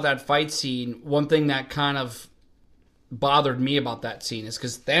 though, about that fight scene, one thing that kind of bothered me about that scene is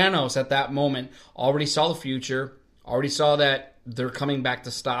because Thanos, at that moment, already saw the future, already saw that they're coming back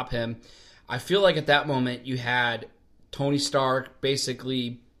to stop him. I feel like at that moment, you had Tony Stark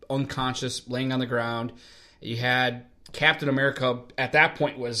basically unconscious, laying on the ground. You had Captain America, at that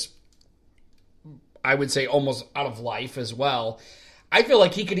point, was, I would say, almost out of life as well. I feel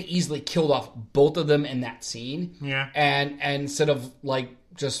like he could have easily killed off both of them in that scene. Yeah. And instead of, like,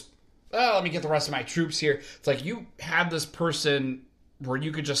 just, oh, let me get the rest of my troops here. It's like you had this person where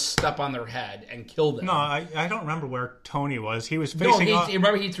you could just step on their head and kill them. No, I don't remember where Tony was. He was facing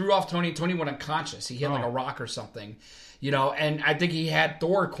remember he threw off Tony. Tony went unconscious. He hit like a rock or something. And I think he had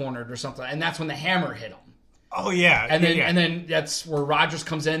Thor cornered or something. And that's when the hammer hit him. Oh, yeah. And then that's where Rogers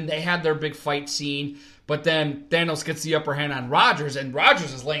comes in. They had their big fight scene. But then Thanos gets the upper hand on Rogers, and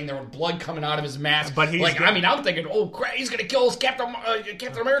Rogers is laying there with blood coming out of his mask. But I'm thinking, oh crap, he's gonna kill Captain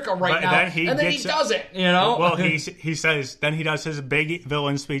America now, and then he does it. Well, he says then he does his big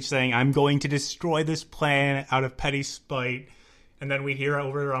villain speech saying, "I'm going to destroy this planet out of petty spite," and then we hear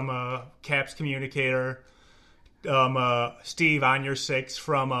over Cap's communicator, Steve, on your 6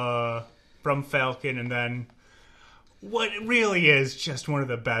 from Falcon, and then what really is just one of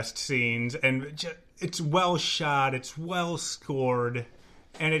the best scenes, and it's well shot, it's well scored,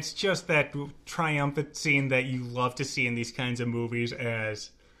 and it's just that triumphant scene that you love to see in these kinds of movies as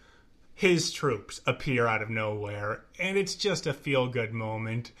his troops appear out of nowhere, and it's just a feel-good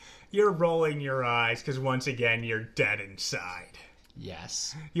moment. You're rolling your eyes because once again, you're dead inside.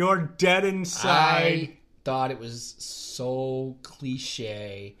 Yes. You're dead inside. I thought it was so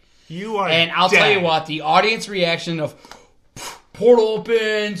cliche. You are And I'll tell you what, the audience reaction of portal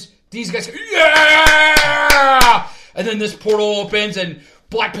opens, these guys go, yeah! And then this portal opens and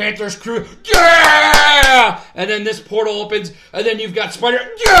Black Panther's crew, yeah! And then this portal opens and then you've got Spider,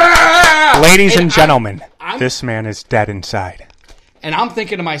 yeah! Ladies and gentlemen, this man is dead inside. And I'm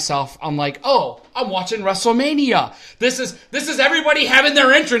thinking to myself, I'm like, oh, I'm watching WrestleMania. This is everybody having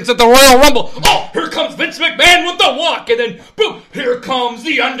their entrance at the Royal Rumble. Oh, here comes Vince McMahon with the walk. And then, boom, here comes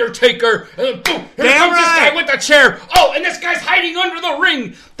The Undertaker. And then, boom, here comes this guy with the chair. Oh, and this guy's hiding under the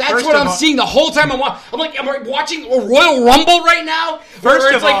ring. That's what I'm seeing the whole time. I'm like, am I watching a Royal Rumble right now?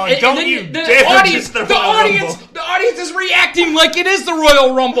 First of all, don't you dare diss the Royal Rumble. The audience is reacting like it is the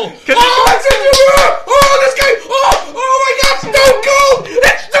Royal Rumble. Oh, this guy. Oh my God, Stone Cold.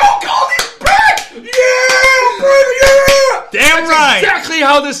 It's Stone Cold. He's back. Yeah. Damn right. Exactly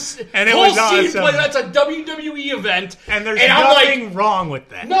how this whole scene plays. That's a WWE event. And there's nothing wrong with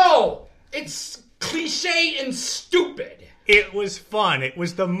that. No, it's cliche and stupid. It was fun. It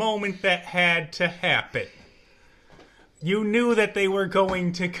was the moment that had to happen. You knew that they were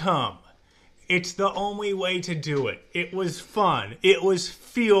going to come. It's the only way to do it. It was fun. It was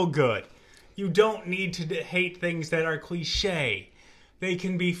feel good. You don't need to hate things that are cliche. They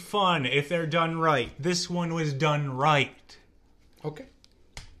can be fun if they're done right. This one was done right. Okay.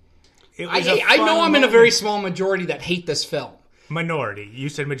 I know I'm in a very small majority that hate this film. Minority. You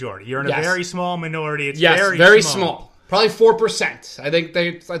said majority. You're in a very small minority. It's very small. Probably 4%. I think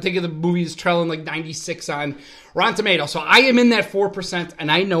the movie is trailing like 96 on Rotten Tomatoes. So I am in that 4%, and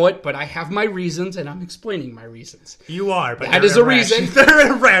I know it, but I have my reasons, and I'm explaining my reasons. You are, but that is a reason.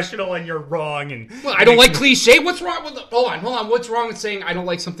 They're irrational, and you're wrong. And well, I don't like cliche. What's wrong with? Hold on. What's wrong with saying I don't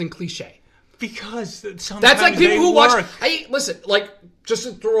like something cliche? Because sometimes that's like people who work. watch. Listen, like just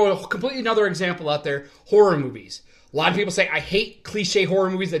to throw a completely another example out there: horror movies. A lot of people say I hate cliche horror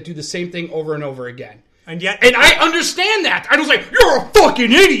movies that do the same thing over and over again. And I understand that. I don't say, you're a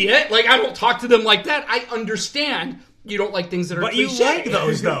fucking idiot. Like, I don't talk to them like that. I understand you don't like things that are cliche. But you like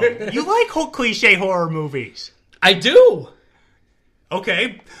those, though. You like cliche horror movies. I do.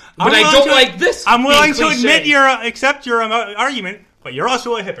 Okay. But I don't like this. I'm willing to accept your argument, but you're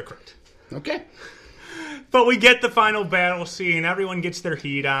also a hypocrite. Okay. But we get the final battle scene. Everyone gets their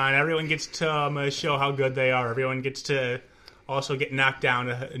heat on. Everyone gets to show how good they are. Everyone gets to also get knocked down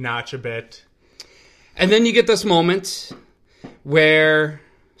a notch a bit. And then you get this moment where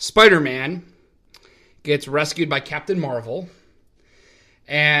Spider-Man gets rescued by Captain Marvel.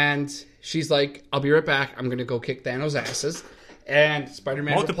 And she's like, I'll be right back. I'm going to go kick Thanos' asses. And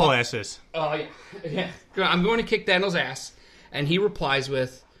Spider-Man... Multiple asses. Oh, yeah. I'm going to kick Thanos' ass. And he replies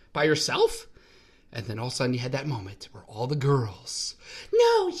with, by yourself? And then all of a sudden you had that moment where all the girls,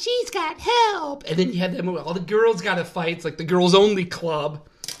 no, she's got help. And then you had that moment, all the girls got to fight. It's like the girls only club.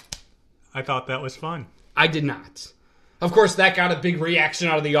 I thought that was fun. I did not. Of course, that got a big reaction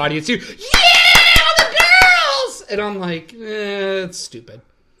out of the audience too. Yeah, all the girls! And I'm like, it's stupid.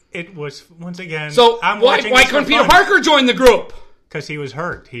 It was, once again... So why couldn't Peter Parker join the group? Because he was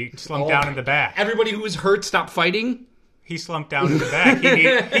hurt. He slumped down in the back. Everybody who was hurt stopped fighting? He slumped down in the back.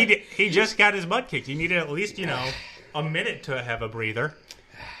 He just got his butt kicked. He needed at least, a minute to have a breather.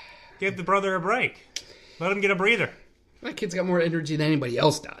 Give the brother a break. Let him get a breather. My kid's got more energy than anybody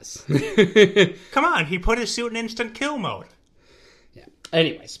else does. Come on, he put his suit in instant kill mode. Yeah.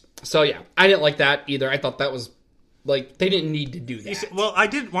 Anyways, so yeah, I didn't like that either. I thought that was, like, they didn't need to do that. Well, I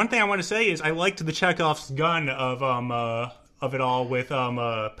did. One thing I want to say is I liked the Chekhov's gun of it all with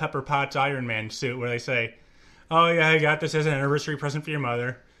Pepper Potts' Iron Man suit, where they say, "Oh yeah, I got this as an anniversary present for your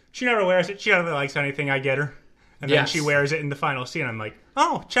mother. She never wears it. She never likes anything I get her." And then she wears it in the final scene. I'm like,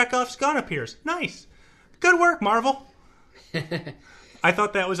 "Oh, Chekhov's gun appears. Nice. Good work, Marvel." I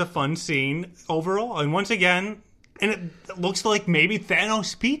thought that was a fun scene overall. And once again, and it looks like maybe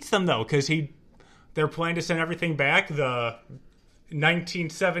Thanos beats them, though, because they're planning to send everything back. The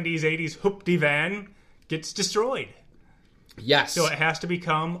 1970s, 80s Hoop-de van gets destroyed. Yes. So it has to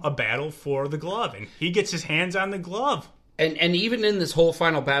become a battle for the glove, and he gets his hands on the glove. And even in this whole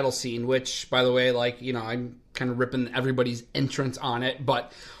final battle scene, which, by the way, I'm kind of ripping everybody's entrance on it,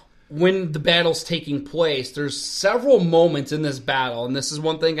 but when the battle's taking place, there's several moments in this battle, and this is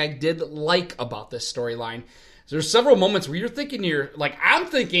one thing I did like about this storyline. There's several moments where I'm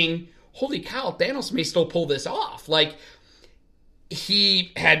thinking, holy cow, Thanos may still pull this off. Like,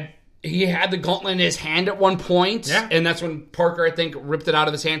 he had the gauntlet in his hand at one point, and that's when Parker, I think, ripped it out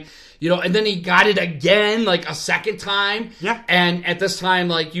of his hand. And then he got it again, like, a second time. Yeah. And at this time,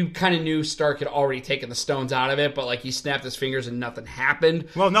 like, you kind of knew Stark had already taken the stones out of it, but, like, he snapped his fingers and nothing happened.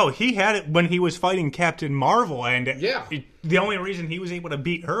 Well, no, he had it when he was fighting Captain Marvel, and the only reason he was able to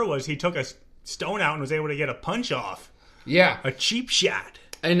beat her was he took a stone out and was able to get a punch off. Yeah. A cheap shot.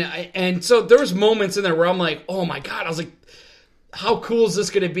 And so there was moments in there where I'm like, oh, my God. I was like, how cool is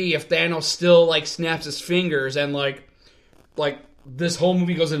this going to be if Thanos still, like, snaps his fingers and, like this whole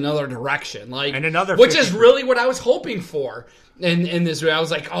movie goes in another direction, like, and another, which is really what I was hoping for in this way. I was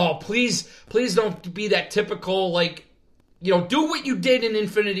like, oh, please don't be that typical, like, do what you did in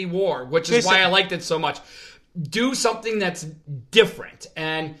Infinity War, which is why I liked it so much. Do something that's different,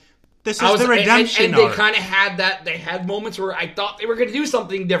 and this is the redemption arc. They kind of had that. They had moments where I thought they were going to do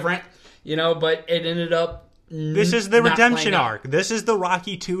something different, but it ended up. This is the redemption arc. This is the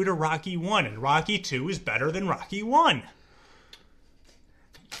Rocky 2 to Rocky 1, and Rocky 2 is better than Rocky 1.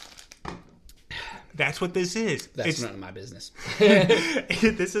 That's what this is. That's none of my business.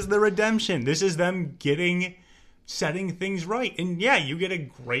 This is the redemption. This is them setting things right. And yeah, you get a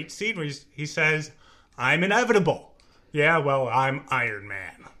great scene where he says, "I'm inevitable." Yeah, well, I'm Iron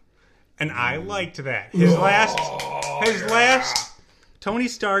Man. And I liked that. Tony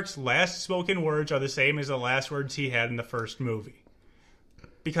Stark's last spoken words are the same as the last words he had in the first movie.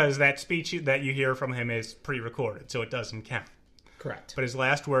 Because that speech that you hear from him is pre-recorded, so it doesn't count. Correct. But his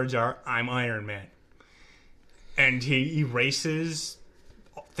last words are, "I'm Iron Man." And he erases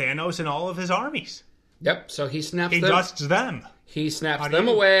Thanos and all of his armies. Yep, so he snaps them. He dusts them. He snaps them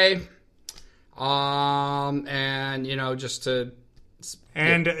away. And, just to...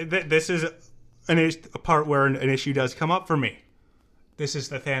 And this is a part where an issue does come up for me. This is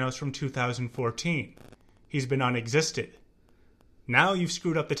the Thanos from 2014. He's been unexisted. Now you've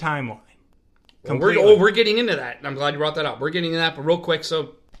screwed up the timeline. We're getting into that. I'm glad you brought that up. We're getting into that, but real quick,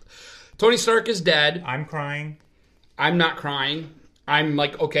 so Tony Stark is dead. I'm crying. I'm not crying. I'm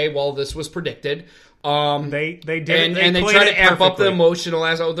like, okay, well, this was predicted. They did, and they try to amp up the emotional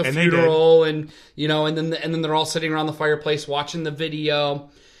as the funeral, and then they're all sitting around the fireplace watching the video,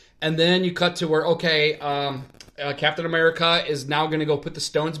 and then you cut to where Captain America is now going to go put the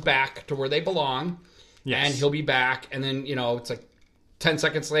stones back to where they belong, and he'll be back, and then it's like 10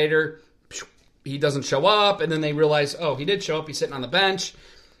 seconds later. He doesn't show up, and then they realize, oh, he did show up. He's sitting on the bench.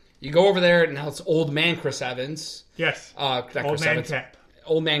 You go over there, and now it's old man Chris Evans. Yes.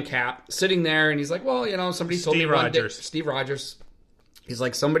 Old man Cap sitting there, and he's like, well, somebody told me Steve Rogers. He's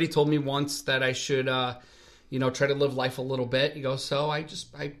like, somebody told me once that I should, try to live life a little bit. He goes, so I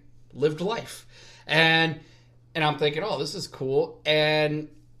lived life. And I'm thinking, oh, this is cool. And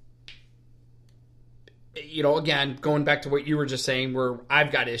again, going back to what you were just saying, where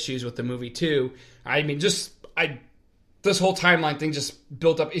I've got issues with the movie too. I mean, this whole timeline thing just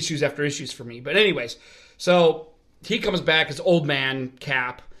built up issues after issues for me. But anyways, so he comes back as old man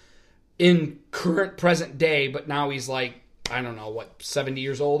Cap. in current present day, but now he's like, I don't know, what, 70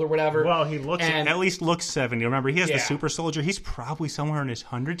 years old or whatever. Well, he looks at least looks 70. Remember, he has the Yeah. super soldier. He's probably somewhere in his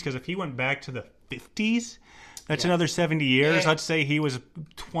hundreds, because if he went back to the 50s, that's another 70 years. Yeah. Let's say he was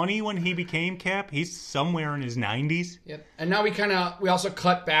 20 when he became Cap. He's somewhere in his 90s. Yep. And now we also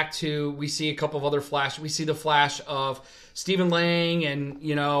cut back to, we see a couple of other flash. We see the flash of Stephen Lang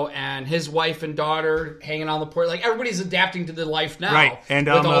and his wife and daughter hanging on the porch. Like, everybody's adapting to the life now. Right. And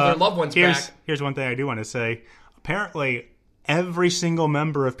with all their loved ones back. Here's one thing I do want to say. Apparently, every single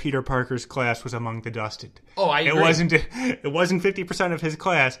member of Peter Parker's class was among the dusted. Oh, I agree. It wasn't 50% of his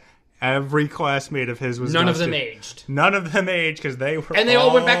class. Every classmate of his was None dusted. of them aged. None of them aged because they were And they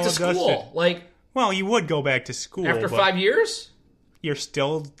all went back to dusted. school. Like, well, you would go back to school. after but 5 years? You're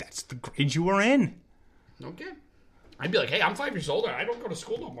still, that's the grade you were in. Okay. I'd be like, hey, I'm 5 years older. I don't go to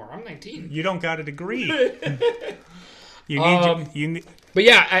school no more. I'm 19. You don't got a degree. You need, But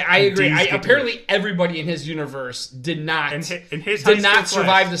yeah, I agree. D's degree. Apparently, everybody in his universe did not in his high did not school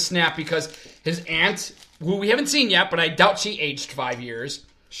survive class. the snap because his aunt, who we haven't seen yet, but I doubt she aged 5 years.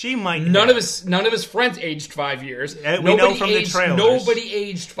 She might. None of his friends aged 5 years. We know from the trailers. Nobody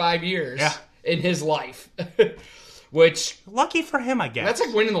aged 5 years in his life. Which, lucky for him, I guess. that's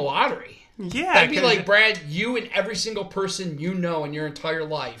like winning the lottery. Yeah, That'd be like, Brad, you and every single person you know in your entire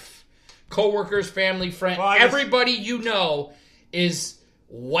life, coworkers, family, friend, everybody you know is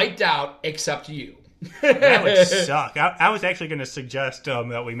wiped out except you. That would suck. I was actually going to suggest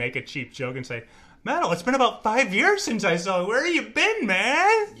that we make a cheap joke and say, Metal, it's been about 5 years since I saw you. Where have you been,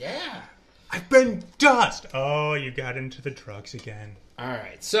 man? Yeah. I've been dust. Oh, you got into the drugs again. All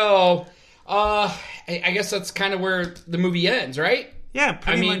right. So, I guess that's kind of where the movie ends, right? Yeah,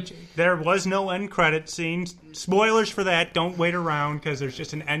 pretty much. There was no end credit scene. Spoilers for that. Don't wait around because there's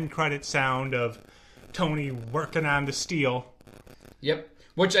just an end credit sound of Tony working on the steel. Yep.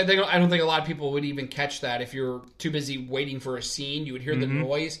 Which I don't think a lot of people would even catch that. If you're too busy waiting for a scene, you would hear the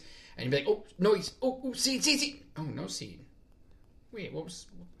noise and you'd be like, "Oh, noise! Oh, scene! Oh, no scene. Wait, what was?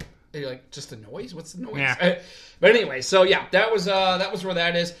 You're like, just a noise? What's the noise?" Yeah. But anyway, so yeah, that was where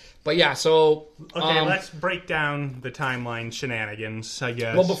that is. But yeah, so okay, let's break down the timeline shenanigans, I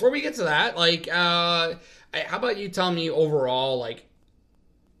guess. Well, before we get to that, like, how about you tell me overall, like,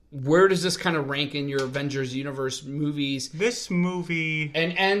 where does this kind of rank in your Avengers universe movies? This movie,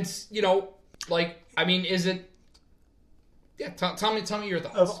 and like, I mean, is it? Yeah, tell me your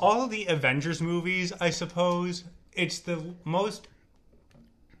thoughts. of all of the Avengers movies, I suppose it's the most,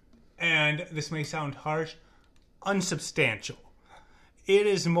 and this may sound harsh, unsubstantial. It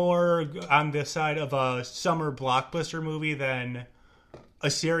is more on the side of a summer blockbuster movie than a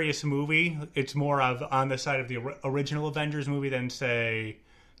serious movie. It's more of on the side of the original Avengers movie than, say,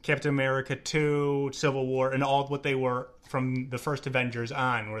 Captain America 2, Civil War, and all what they were from the first Avengers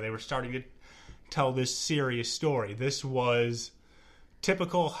on, where they were starting to tell this serious story. This was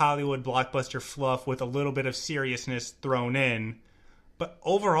typical Hollywood blockbuster fluff with a little bit of seriousness thrown in. But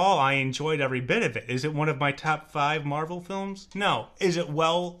overall, I enjoyed every bit of it. Is it one of my top 5 Marvel films? No. Is it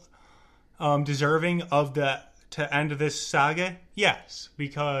well deserving of to end this saga? Yes,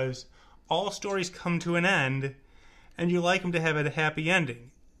 because all stories come to an end, and you like them to have a happy ending.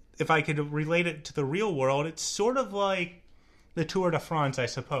 If I could relate it to the real world, it's sort of like the Tour de France, I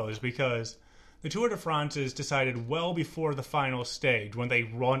suppose, because the Tour de France is decided well before the final stage when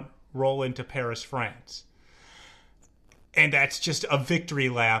they roll into Paris, France. And that's just a victory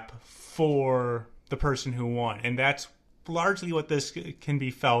lap for the person who won. And that's largely what this can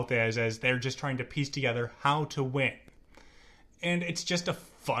be felt as they're just trying to piece together how to win. And it's just a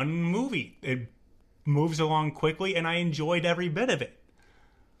fun movie. It moves along quickly, and I enjoyed every bit of it.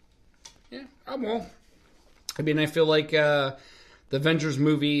 Yeah, well, I mean, I feel like the Avengers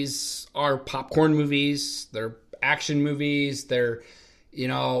movies are popcorn movies. They're action movies. They're,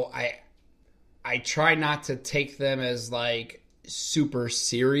 I try not to take them as, like, super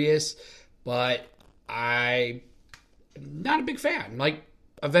serious, but I'm not a big fan. Like,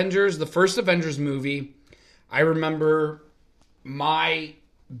 Avengers, the first Avengers movie, I remember my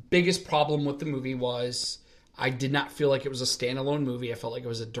biggest problem with the movie was I did not feel like it was a standalone movie. I felt like it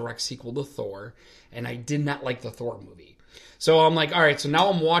was a direct sequel to Thor, and I did not like the Thor movie. So I'm like, all right, so now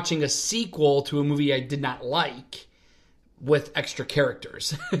I'm watching a sequel to a movie I did not like with extra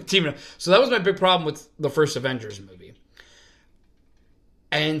characters. So that was my big problem with the first Avengers movie.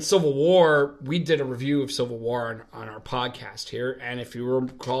 And Civil War, we did a review of Civil War on our podcast here, and if you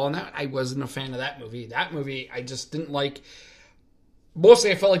recall on that, I wasn't a fan of that movie. That movie, I just didn't like.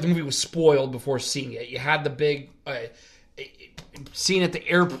 Mostly, I felt like the movie was spoiled before seeing it. You had the big scene at the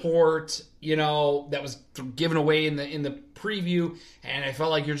airport, that was given away in the preview, and I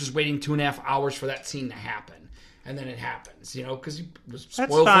felt like you're just waiting 2.5 hours for that scene to happen. And then it happens, because you was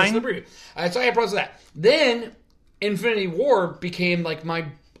spoiled for the preview. So I had problems with that. Then Infinity War became like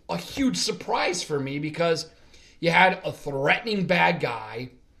a huge surprise for me because you had a threatening bad guy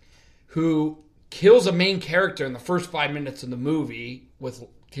who kills a main character in the first 5 minutes of the movie with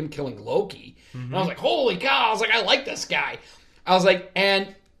him killing Loki. Mm-hmm. And I was like, holy cow. I was like, I like this guy. I was like,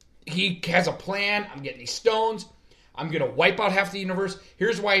 and he has a plan. I'm getting these stones. I'm going to wipe out half the universe.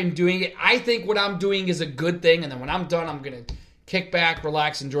 Here's why I'm doing it. I think what I'm doing is a good thing. And then when I'm done, I'm going to kick back,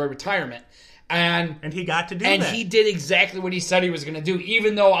 relax, enjoy retirement. And he got to do that. And he did exactly what he said he was going to do,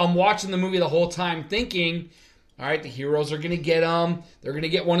 even though I'm watching the movie the whole time thinking, all right, the heroes are going to get them. They're going to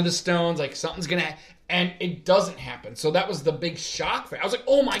get one of the stones. Like, something's going to... And it doesn't happen. So that was the big shock for me. I was like,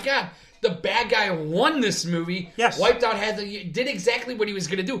 oh my God, the bad guy won this movie. Yes. Wiped out, did exactly what he was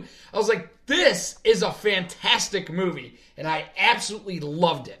going to do. I was like, this is a fantastic movie. And I absolutely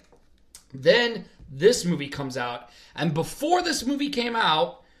loved it. Then this movie comes out. And before this movie came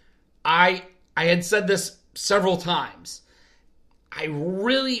out, I had said this several times. I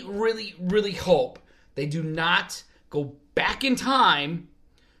really, really, really hope they do not go back in time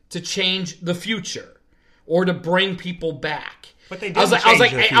to change the future or to bring people back. But they did. I was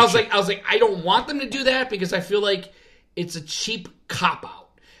like, I don't want them to do that because I feel like it's a cheap cop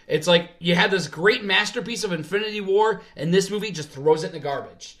out. It's like you had this great masterpiece of Infinity War, and this movie just throws it in the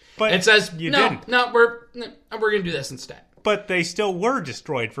garbage. But it says, didn't. we're going to do this instead. But they still were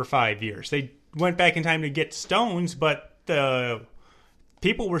destroyed for 5 years. They went back in time to get stones, but the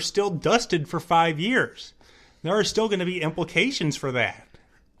people were still dusted for 5 years. There are still going to be implications for that.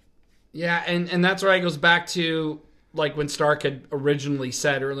 Yeah, and that's where it goes back to like when Stark had originally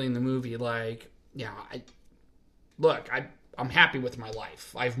said early in the movie, like, I'm happy with my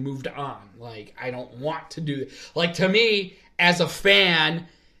life. I've moved on. Like, I don't want to do... Like, to me, as a fan,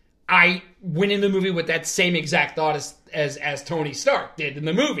 I went in the movie with that same exact thought as Tony Stark did in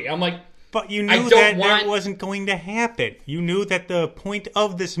the movie. I'm like... But you knew that wasn't going to happen. You knew that the point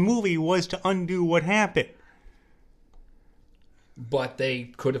of this movie was to undo what happened. But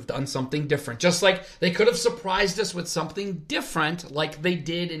they could have done something different. Just like they could have surprised us with something different like they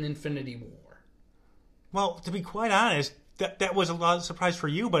did in Infinity War. Well, to be quite honest, that was a lot of surprise for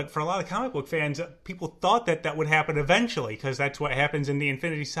you, but for a lot of comic book fans, people thought that would happen eventually, because that's what happens in the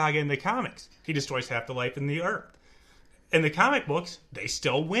Infinity Saga in the comics. He destroys half the life in the Earth. In the comic books, they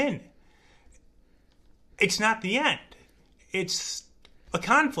still win. It's not the end. It's a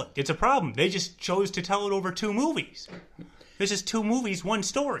conflict. It's a problem. They just chose to tell it over 2 movies. This is 2 movies, 1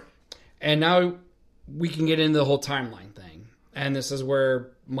 story. And now we can get into the whole timeline thing. And this is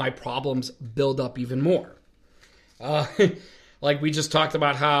where my problems build up even more. Like we just talked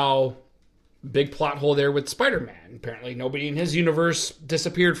about how big plot hole there with Spider-Man. Apparently nobody in his universe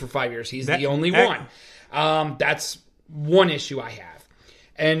disappeared for 5 years. He's the only one. That's one issue I have.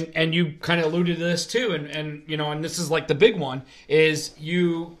 And you kind of alluded to this too. And this is like the big one is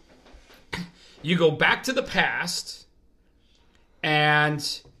you go back to the past.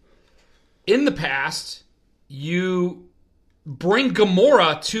 And in the past, you bring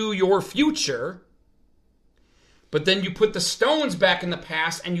Gamora to your future, but then you put the stones back in the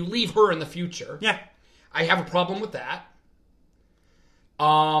past and you leave her in the future. Yeah. I have a problem with that.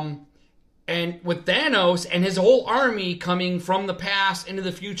 And with Thanos and his whole army coming from the past into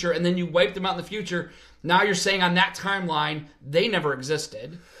the future, and then you wipe them out in the future, now you're saying on that timeline, they never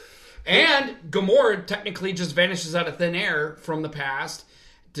existed. And Gamora technically just vanishes out of thin air from the past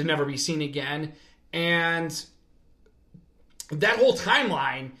to never be seen again. And that whole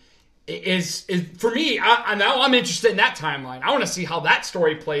timeline is for me, now I'm interested in that timeline. I want to see how that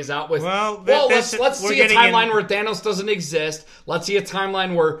story plays out with... let's see a timeline where Thanos doesn't exist. Let's see a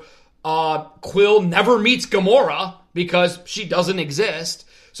timeline where Quill never meets Gamora because she doesn't exist.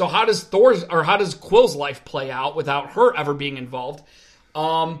 So how does Quill's life play out without her ever being involved?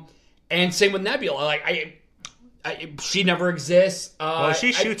 And same with Nebula. Like she never exists.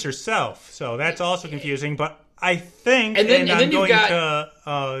 She shoots herself, so that's also confusing. But I think, and then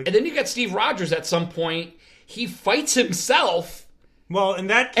you got Steve Rogers at some point. He fights himself. Well, in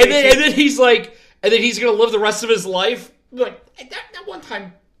that case, and then he's like, and then he's going to live the rest of his life like that one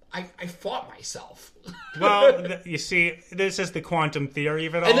time. I fought myself. Well, you see, this is the quantum theory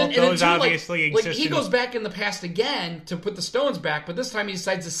of it all. And then Those obviously exist. Like he goes back in the past again to put the stones back, but this time he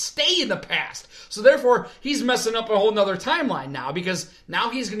decides to stay in the past. So therefore, he's messing up a whole nother timeline now, because now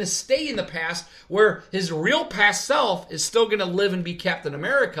he's going to stay in the past where his real past self is still going to live and be Captain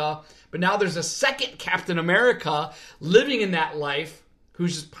America, but now there's a second Captain America living in that life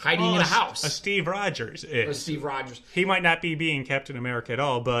who's just hiding in a house. Steve Rogers is. Steve Rogers. He might not be being Captain America at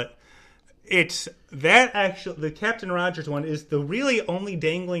all, but it's that actually the Captain Rogers one is the really only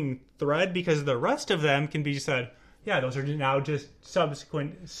dangling thread, because the rest of them can be said, yeah, those are now just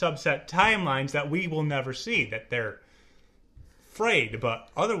subsequent subset timelines that we will never see, that they're frayed. But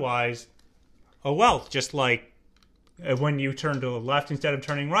otherwise, oh well, just like when you turn to the left instead of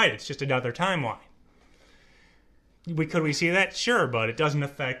turning right, it's just another timeline. Could we see that? Sure, but it doesn't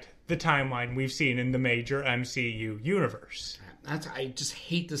affect the timeline we've seen in the major MCU universe. I just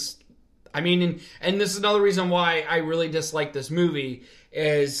hate this. I mean, and this is another reason why I really dislike this movie,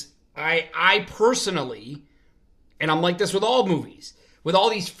 is I personally, and I'm like this with all movies, with all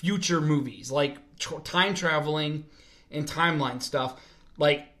these future movies, like time traveling and timeline stuff,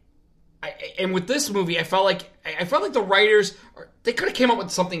 like, and with this movie, I felt like the writers, they could have came up with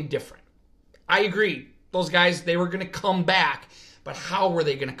something different. I agree. Those guys, they were going to come back, but how were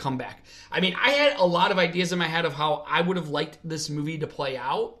they going to come back? I mean, I had a lot of ideas in my head of how I would have liked this movie to play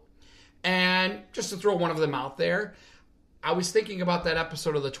out. And just to throw one of them out there, I was thinking about that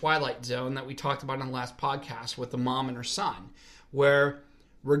episode of The Twilight Zone that we talked about on the last podcast with the mom and her son, where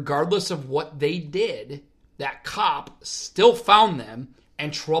regardless of what they did, that cop still found them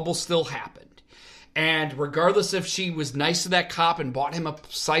and trouble still happened. And regardless if she was nice to that cop and bought him a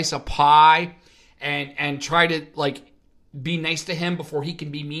slice of pie and try to, like, be nice to him before he can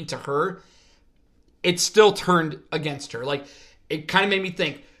be mean to her, it still turned against her. Like, it kind of made me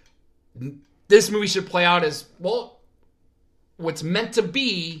think, this movie should play out as, well, what's meant to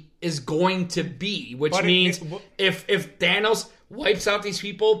be is going to be, which means if Thanos wipes out these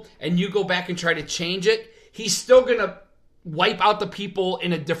people and you go back and try to change it, he's still going to wipe out the people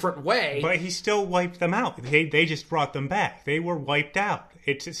in a different way. But he still wiped them out. They just brought them back. They were wiped out.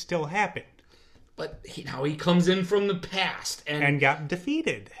 It still happened. But now he comes in from the past and got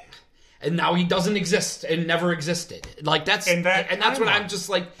defeated. And now he doesn't exist and never existed. Like, that's what I'm just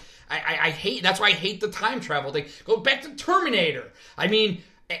like, I hate. That's why I hate the time travel thing. Go back to Terminator. I mean,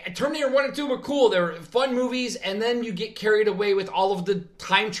 Terminator 1 and 2 were cool. They were fun movies, and then you get carried away with all of the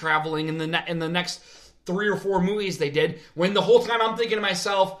time traveling in the next 3 or 4 movies they did, when the whole time I'm thinking to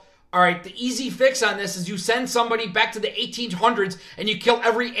myself, all right, the easy fix on this is you send somebody back to the 1800s and you kill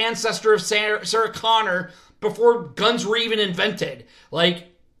every ancestor of Sarah Connor before guns were even invented. Like,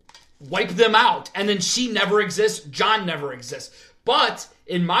 wipe them out. And then she never exists. John never exists. But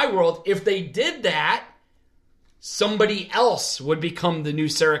in my world, if they did that, somebody else would become the new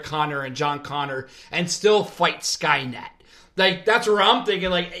Sarah Connor and John Connor and still fight Skynet. Like, that's where I'm thinking,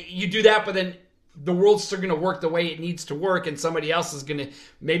 like, you do that, but then the world's still going to work the way it needs to work, and somebody else is going to,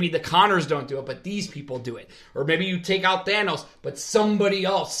 maybe the Connors don't do it, but these people do it. Or maybe you take out Thanos, but somebody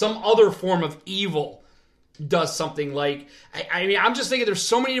else, some other form of evil does something. Like, I mean, I'm just thinking there's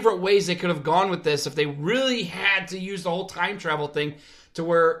so many different ways they could have gone with this if they really had to use the whole time travel thing to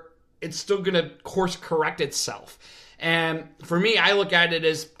where it's still going to course correct itself. And for me, I look at it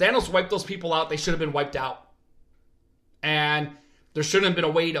as Thanos wiped those people out. They should have been wiped out. And there shouldn't have been a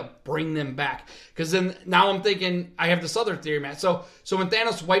way to bring them back. Because then, now I'm thinking, I have this other theory, Matt. So when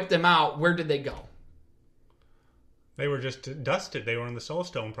Thanos wiped them out, where did they go? They were just dusted. They were in the Soul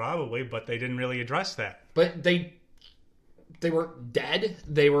Stone, probably, but they didn't really address that. But they weren't dead.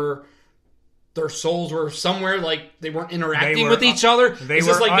 Their souls were somewhere, like, they weren't interacting with each other. It's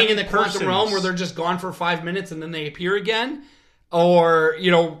just like being in the quantum realm where they're just gone for 5 minutes and then they appear again. Or,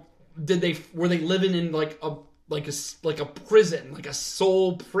 were they living in like a prison, like a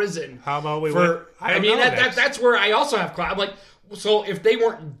soul prison? How about that's where I also have. I'm like, so if they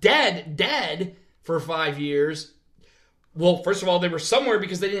weren't dead for 5 years, well, first of all, they were somewhere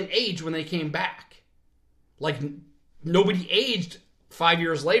because they didn't age when they came back. Like, nobody aged 5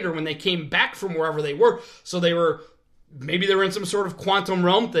 years later when they came back from wherever they were. So maybe they were in some sort of quantum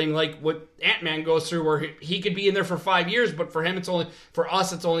realm thing, like what Ant-Man goes through, where he could be in there for 5 years, but for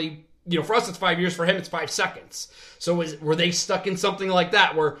us it's 5 years, for him it's 5 seconds. So were they stuck in something like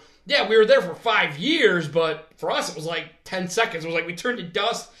that where, yeah, we were there for 5 years, but for us it was like 10 seconds. It was like we turned to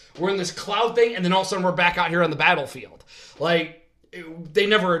dust, we're in this cloud thing, and then all of a sudden we're back out here on the battlefield. Like, they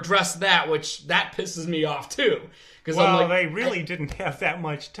never addressed that, which that pisses me off too. Well, they really didn't have that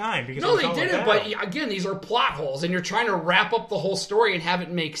much time. No, they didn't, but again, these are plot holes, and you're trying to wrap up the whole story and have it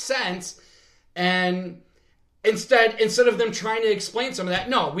make sense, and instead of them trying to explain some of that,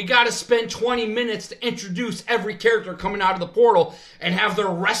 no, we got to spend 20 minutes to introduce every character coming out of the portal and have their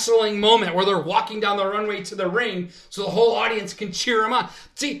wrestling moment where they're walking down the runway to the ring so the whole audience can cheer them on.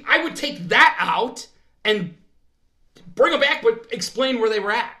 See, I would take that out and bring them back, but explain where they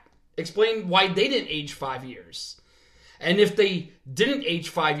were at. Explain why they didn't age 5 years. And if they didn't age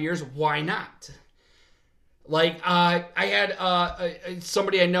 5 years, why not? Like, I had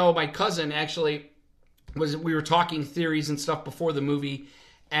somebody I know, my cousin, actually, we were talking theories and stuff before the movie,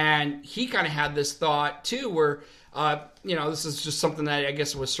 and he kind of had this thought, too, where, this is just something that I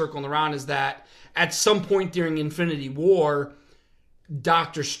guess was circling around, is that at some point during Infinity War,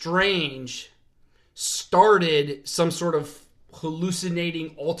 Doctor Strange started some sort of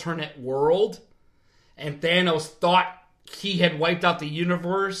hallucinating alternate world, and Thanos thought he had wiped out the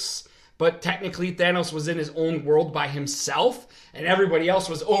universe, but technically Thanos was in his own world by himself, and everybody else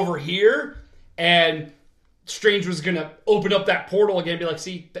was over here, and Strange was going to open up that portal again and be like,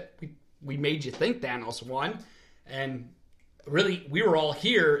 see, we made you think Thanos won, and really, we were all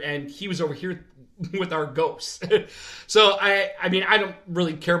here, and he was over here with our ghosts. So, I mean, I don't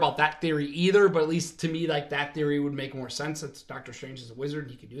really care about that theory either, but at least to me, like, that theory would make more sense. That Doctor Strange is a wizard,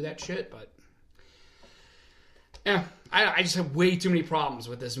 and he could do that shit, but yeah, I just have way too many problems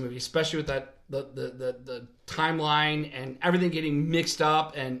with this movie, especially with that the timeline and everything getting mixed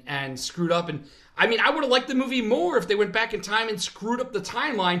up and screwed up. And I mean, I would have liked the movie more if they went back in time and screwed up the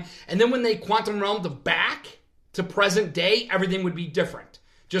timeline, and then when they quantum realmed back to present day, everything would be different.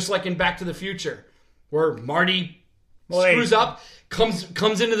 Just like in Back to the Future, where Marty screws up,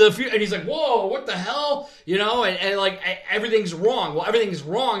 comes into the future, and he's like, whoa, what the hell? And like, everything's wrong. Well, everything's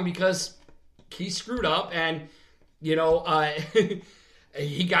wrong because he screwed up, and, he got,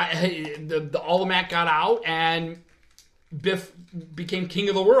 the Alamac got out, and Biff became king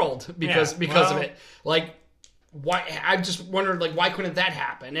of the world because of it. Like, why? I just wondered, like, why couldn't that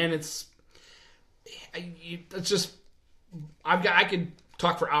happen? And it's just, I could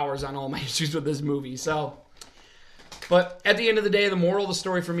talk for hours on all my issues with this movie. So, but at the end of the day, the moral of the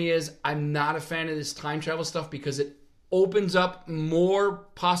story for me is I'm not a fan of this time travel stuff because it opens up more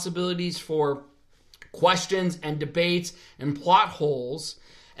possibilities for questions and debates and plot holes.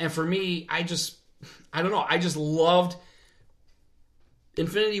 And for me, I don't know. I just loved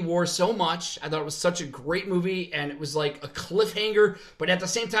Infinity War so much. I thought it was such a great movie, and it was like a cliffhanger, but at the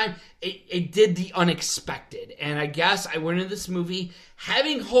same time, it did the unexpected. And I guess I went into this movie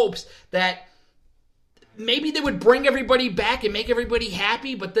having hopes that maybe they would bring everybody back and make everybody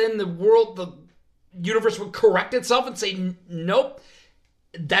happy, but then the universe would correct itself and say, nope,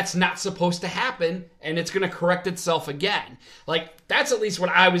 that's not supposed to happen, and it's going to correct itself again. Like, that's at least what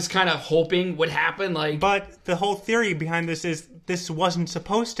I was kind of hoping would happen. Like, but the whole theory behind this is this wasn't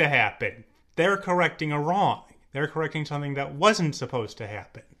supposed to happen. They're correcting a wrong. They're correcting something that wasn't supposed to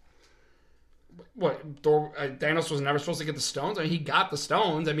happen. What? Thanos was never supposed to get the stones? I mean, he got the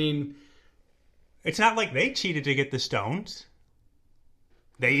stones. I mean, it's not like they cheated to get the stones.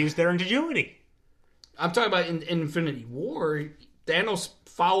 They used their ingenuity. I'm talking about in Infinity War. Thanos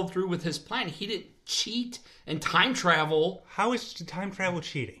followed through with his plan. He didn't cheat and time travel. How is time travel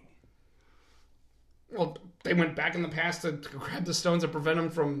cheating? Well, they went back in the past to grab the stones and prevent them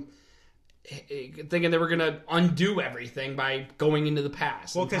from thinking they were going to undo everything by going into the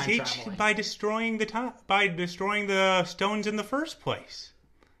past. Well, because he cheated by destroying the stones in the first place.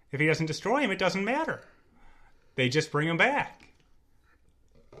 If he doesn't destroy them, it doesn't matter. They just bring them back.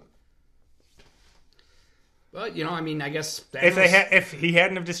 But, I mean, I guess if he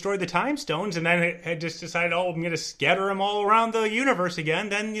hadn't have destroyed the time stones and then had just decided, I'm going to scatter them all around the universe again,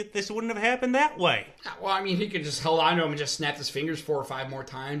 then this wouldn't have happened that way. Well, I mean, he could just hold on to them and just snap his fingers 4 or 5 more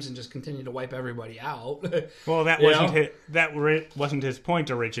times and just continue to wipe everybody out. Well, that wasn't his point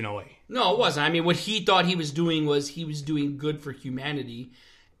originally. No, it wasn't. I mean, what he thought he was doing was he was doing good for humanity.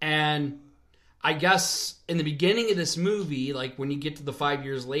 And I guess in the beginning of this movie, like when you get to the 5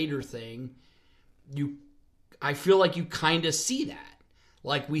 years later thing, I feel like you kind of see that.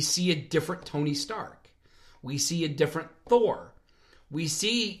 Like, we see a different Tony Stark. We see a different Thor. We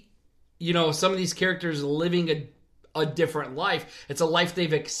see, some of these characters living a different life. It's a life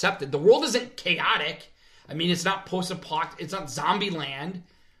they've accepted. The world isn't chaotic. I mean, it's not post-apocalyptic. It's not zombie land.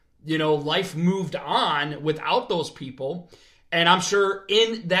 Life moved on without those people. And I'm sure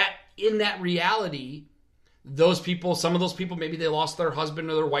in that reality, some of those people, maybe they lost their husband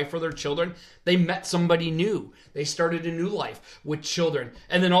or their wife or their children. They met somebody new. They started a new life with children.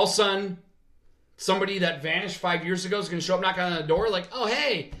 And then all of a sudden, somebody that vanished 5 years ago is going to show up knocking on the door like, oh,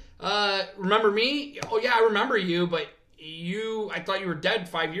 hey, remember me? Oh, yeah, I remember you, but I thought you were dead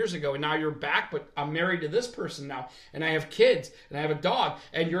 5 years ago, and now you're back, but I'm married to this person now, and I have kids, and I have a dog,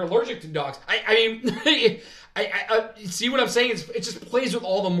 and you're allergic to dogs. I mean, I see what I'm saying? It just plays with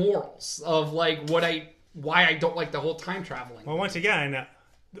all the morals of, like, why I don't like the whole time traveling. Well, once again,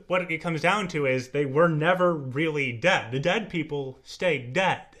 what it comes down to is they were never really dead. The dead people stayed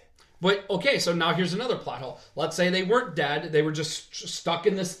dead. But, okay, so now here's another plot hole. Let's say they weren't dead. They were just stuck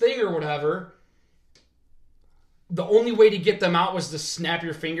in this thing or whatever. The only way to get them out was to snap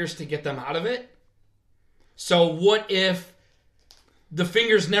your fingers to get them out of it. So what if the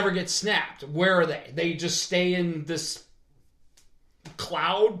fingers never get snapped? Where are they? They just stay in this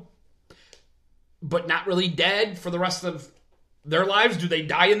cloud, but not really dead for the rest of their lives? Do they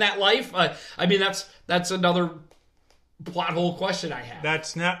die in that life? I mean, that's another plot hole question I have.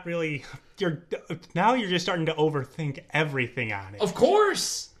 That's not really... You're just starting to overthink everything on it. Of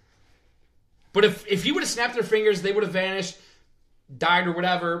course. But if he would have snapped their fingers, they would have vanished, died or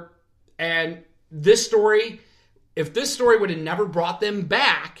whatever. And this story, if this story would have never brought them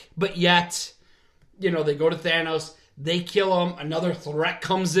back, but yet, they go to Thanos, they kill him, another threat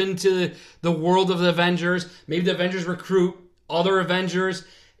comes into the world of the Avengers. Maybe the Avengers recruit other Avengers.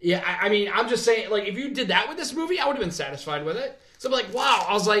 Yeah, I mean, I'm just saying, like, if you did that with this movie, I would have been satisfied with it. So I'm like, wow,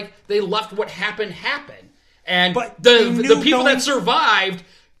 I was like, they left what happened happen. And the people that survived,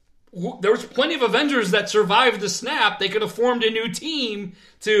 there was plenty of Avengers that survived the snap. They could have formed a new team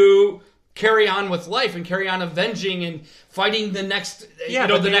to carry on with life and carry on avenging and fighting the next,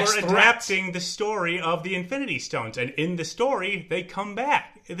 the next threat. They were adapting the story of the Infinity Stones. And in the story, they come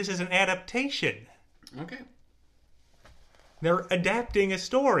back. This is an adaptation. Okay. They're adapting a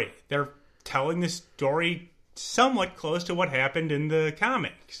story. They're telling the story somewhat close to what happened in the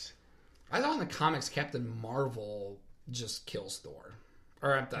comics. I thought in the comics, Captain Marvel just kills Thor.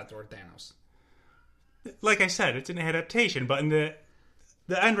 Or not Thor, Thanos. Like I said, it's an adaptation, but in the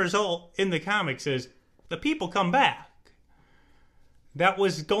end result in the comics is the people come back. That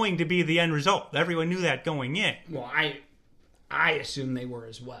was going to be the end result. Everyone knew that going in. Well, I assume they were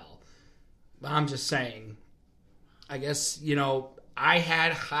as well. But I'm just saying, I guess, I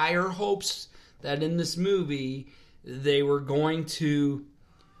had higher hopes that in this movie they were going to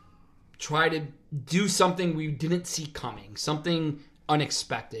try to do something we didn't see coming, something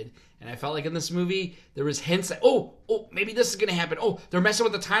unexpected. And I felt like in this movie there was hints that maybe this is going to happen. Oh, they're messing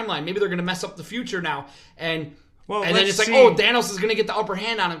with the timeline. Maybe they're going to mess up the future now. And then it's like, Thanos is going to get the upper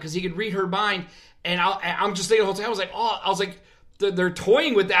hand on him because he could read her mind. And I'm just thinking the whole time, I was like, they're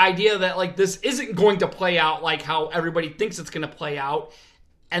toying with the idea that like this isn't going to play out like how everybody thinks it's going to play out,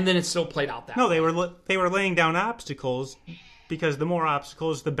 and then it still played out that way. No, they were laying down obstacles, because the more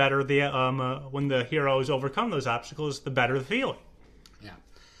obstacles, the better when the heroes overcome those obstacles, the better the feeling.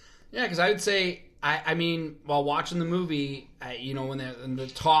 Yeah, because I would say, I mean, while watching the movie, when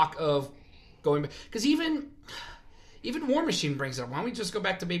the talk of going back, because even War Machine brings it up. Why don't we just go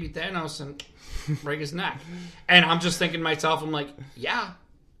back to baby Thanos and break his neck? And I'm just thinking to myself, I'm like, yeah,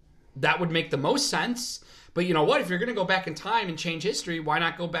 that would make the most sense. But you know what? If you're going to go back in time and change history, why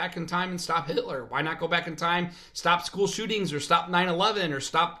not go back in time and stop Hitler? Why not go back in time, stop school shootings, or stop 9/11, or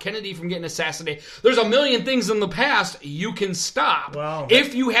stop Kennedy from getting assassinated? There's a million things in the past you can stop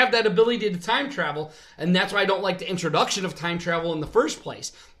if you have that ability to time travel. And that's why I don't like the introduction of time travel in the first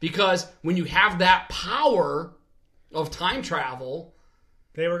place. Because when you have that power of time travel,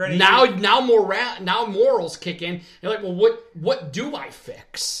 they were going to now morals kick in. You're like, well, what do I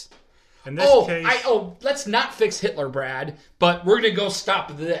fix? In this case, let's not fix Hitler, Brad, but we're going to go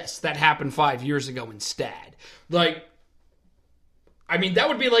stop this that happened 5 years ago instead. Like, I mean, that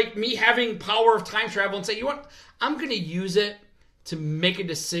would be like me having power of time travel and say, you know what, I'm going to use it to make a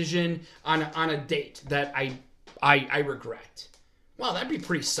decision on a date that I regret. Well, that'd be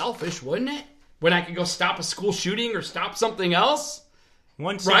pretty selfish, wouldn't it? When I could go stop a school shooting or stop something else?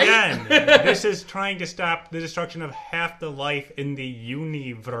 Once again, this is trying to stop the destruction of half the life in the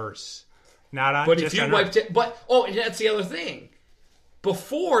universe. Not on, but just if you on wiped Earth. it, that's the other thing.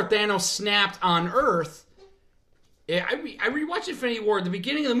 Before Thanos snapped on Earth, I rewatched Infinity War. At the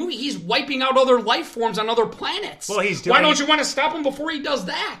beginning of the movie, he's wiping out other life forms on other planets. Well, why don't you want to stop him before he does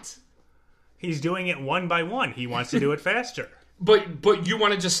that? He's doing it one by one. He wants to do it faster. But you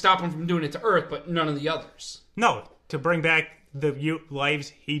want to just stop him from doing it to Earth, but none of the others. No, to bring back the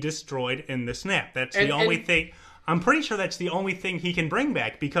lives he destroyed in the snap. That's the only thing. I'm pretty sure that's the only thing he can bring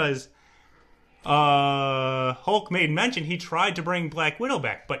back, because Hulk made mention he tried to bring Black Widow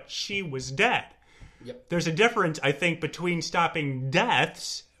back, but she was dead. Yep. There's a difference, I think, between stopping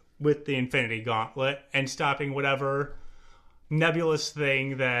deaths with the Infinity Gauntlet and stopping whatever nebulous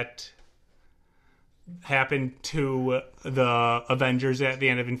thing that happened to the Avengers at the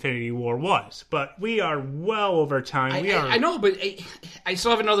end of Infinity War was. But we are well over time. I know, but I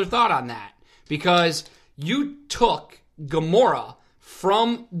still have another thought on that. Because you took Gamora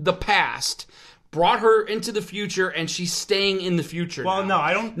from the past brought her into the future, and she's staying in the future. Well, now. no,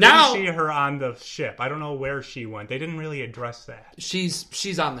 I don't now, see her on the ship. I don't know where she went. They didn't really address that.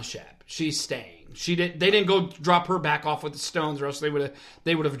 She's on the ship. She's staying. They didn't go drop her back off with the stones, or else they would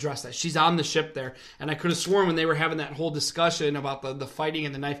have addressed that. She's on the ship there, and I could have sworn when they were having that whole discussion about the fighting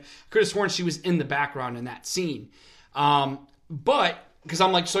and the knife, I could have sworn she was in the background in that scene. But because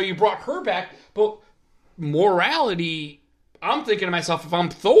I'm like, so you brought her back, but morality, I'm thinking to myself, if I'm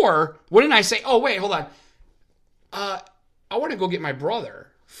Thor, wouldn't I say, oh wait, hold on, I want to go get my brother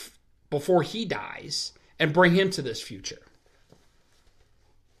before he dies and bring him to this future?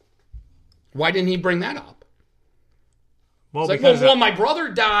 Why didn't he bring that up? Well, it's like, well, my brother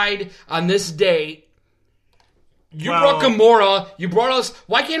died on this date. You brought Gamora. You brought us.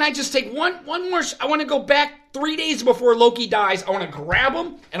 Why can't I just take one more? I want to go back 3 days before Loki dies. I want to grab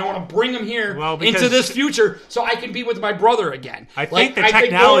him and I want to bring him here into this future so I can be with my brother again. I think the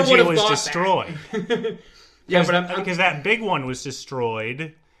technology was destroyed. Yeah, but because that big one was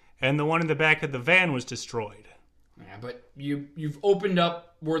destroyed, and the one in the back of the van was destroyed. Yeah, but you've opened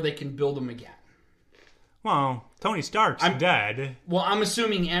up where they can build them again. Well, Tony Stark's dead. Well, I'm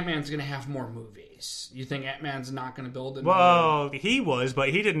assuming Ant-Man's going to have more movies. You think Ant-Man's not going to build it? Well, he was, but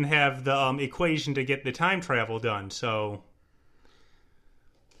he didn't have the equation to get the time travel done, so...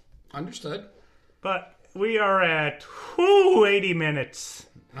 Understood. But we are at 80 minutes.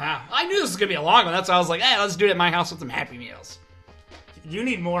 Wow. I knew this was going to be a long one. That's why I was like, hey, let's do it at my house with some Happy Meals. You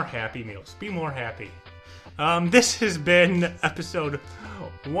need more Happy Meals. Be more happy. This has been episode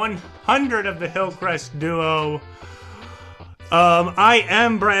 100 of the Hillcrest Duo. I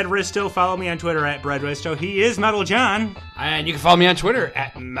am Brad Risto. Follow me on Twitter at Brad Risto. He is Metal John. And you can follow me on Twitter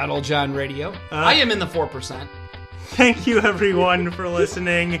at Metal John Radio. I am in the 4%. Thank you, everyone, for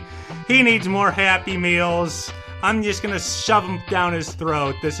listening. He needs more Happy Meals. I'm just going to shove them down his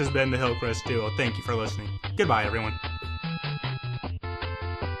throat. This has been the Hillcrest Duo. Thank you for listening. Goodbye, everyone.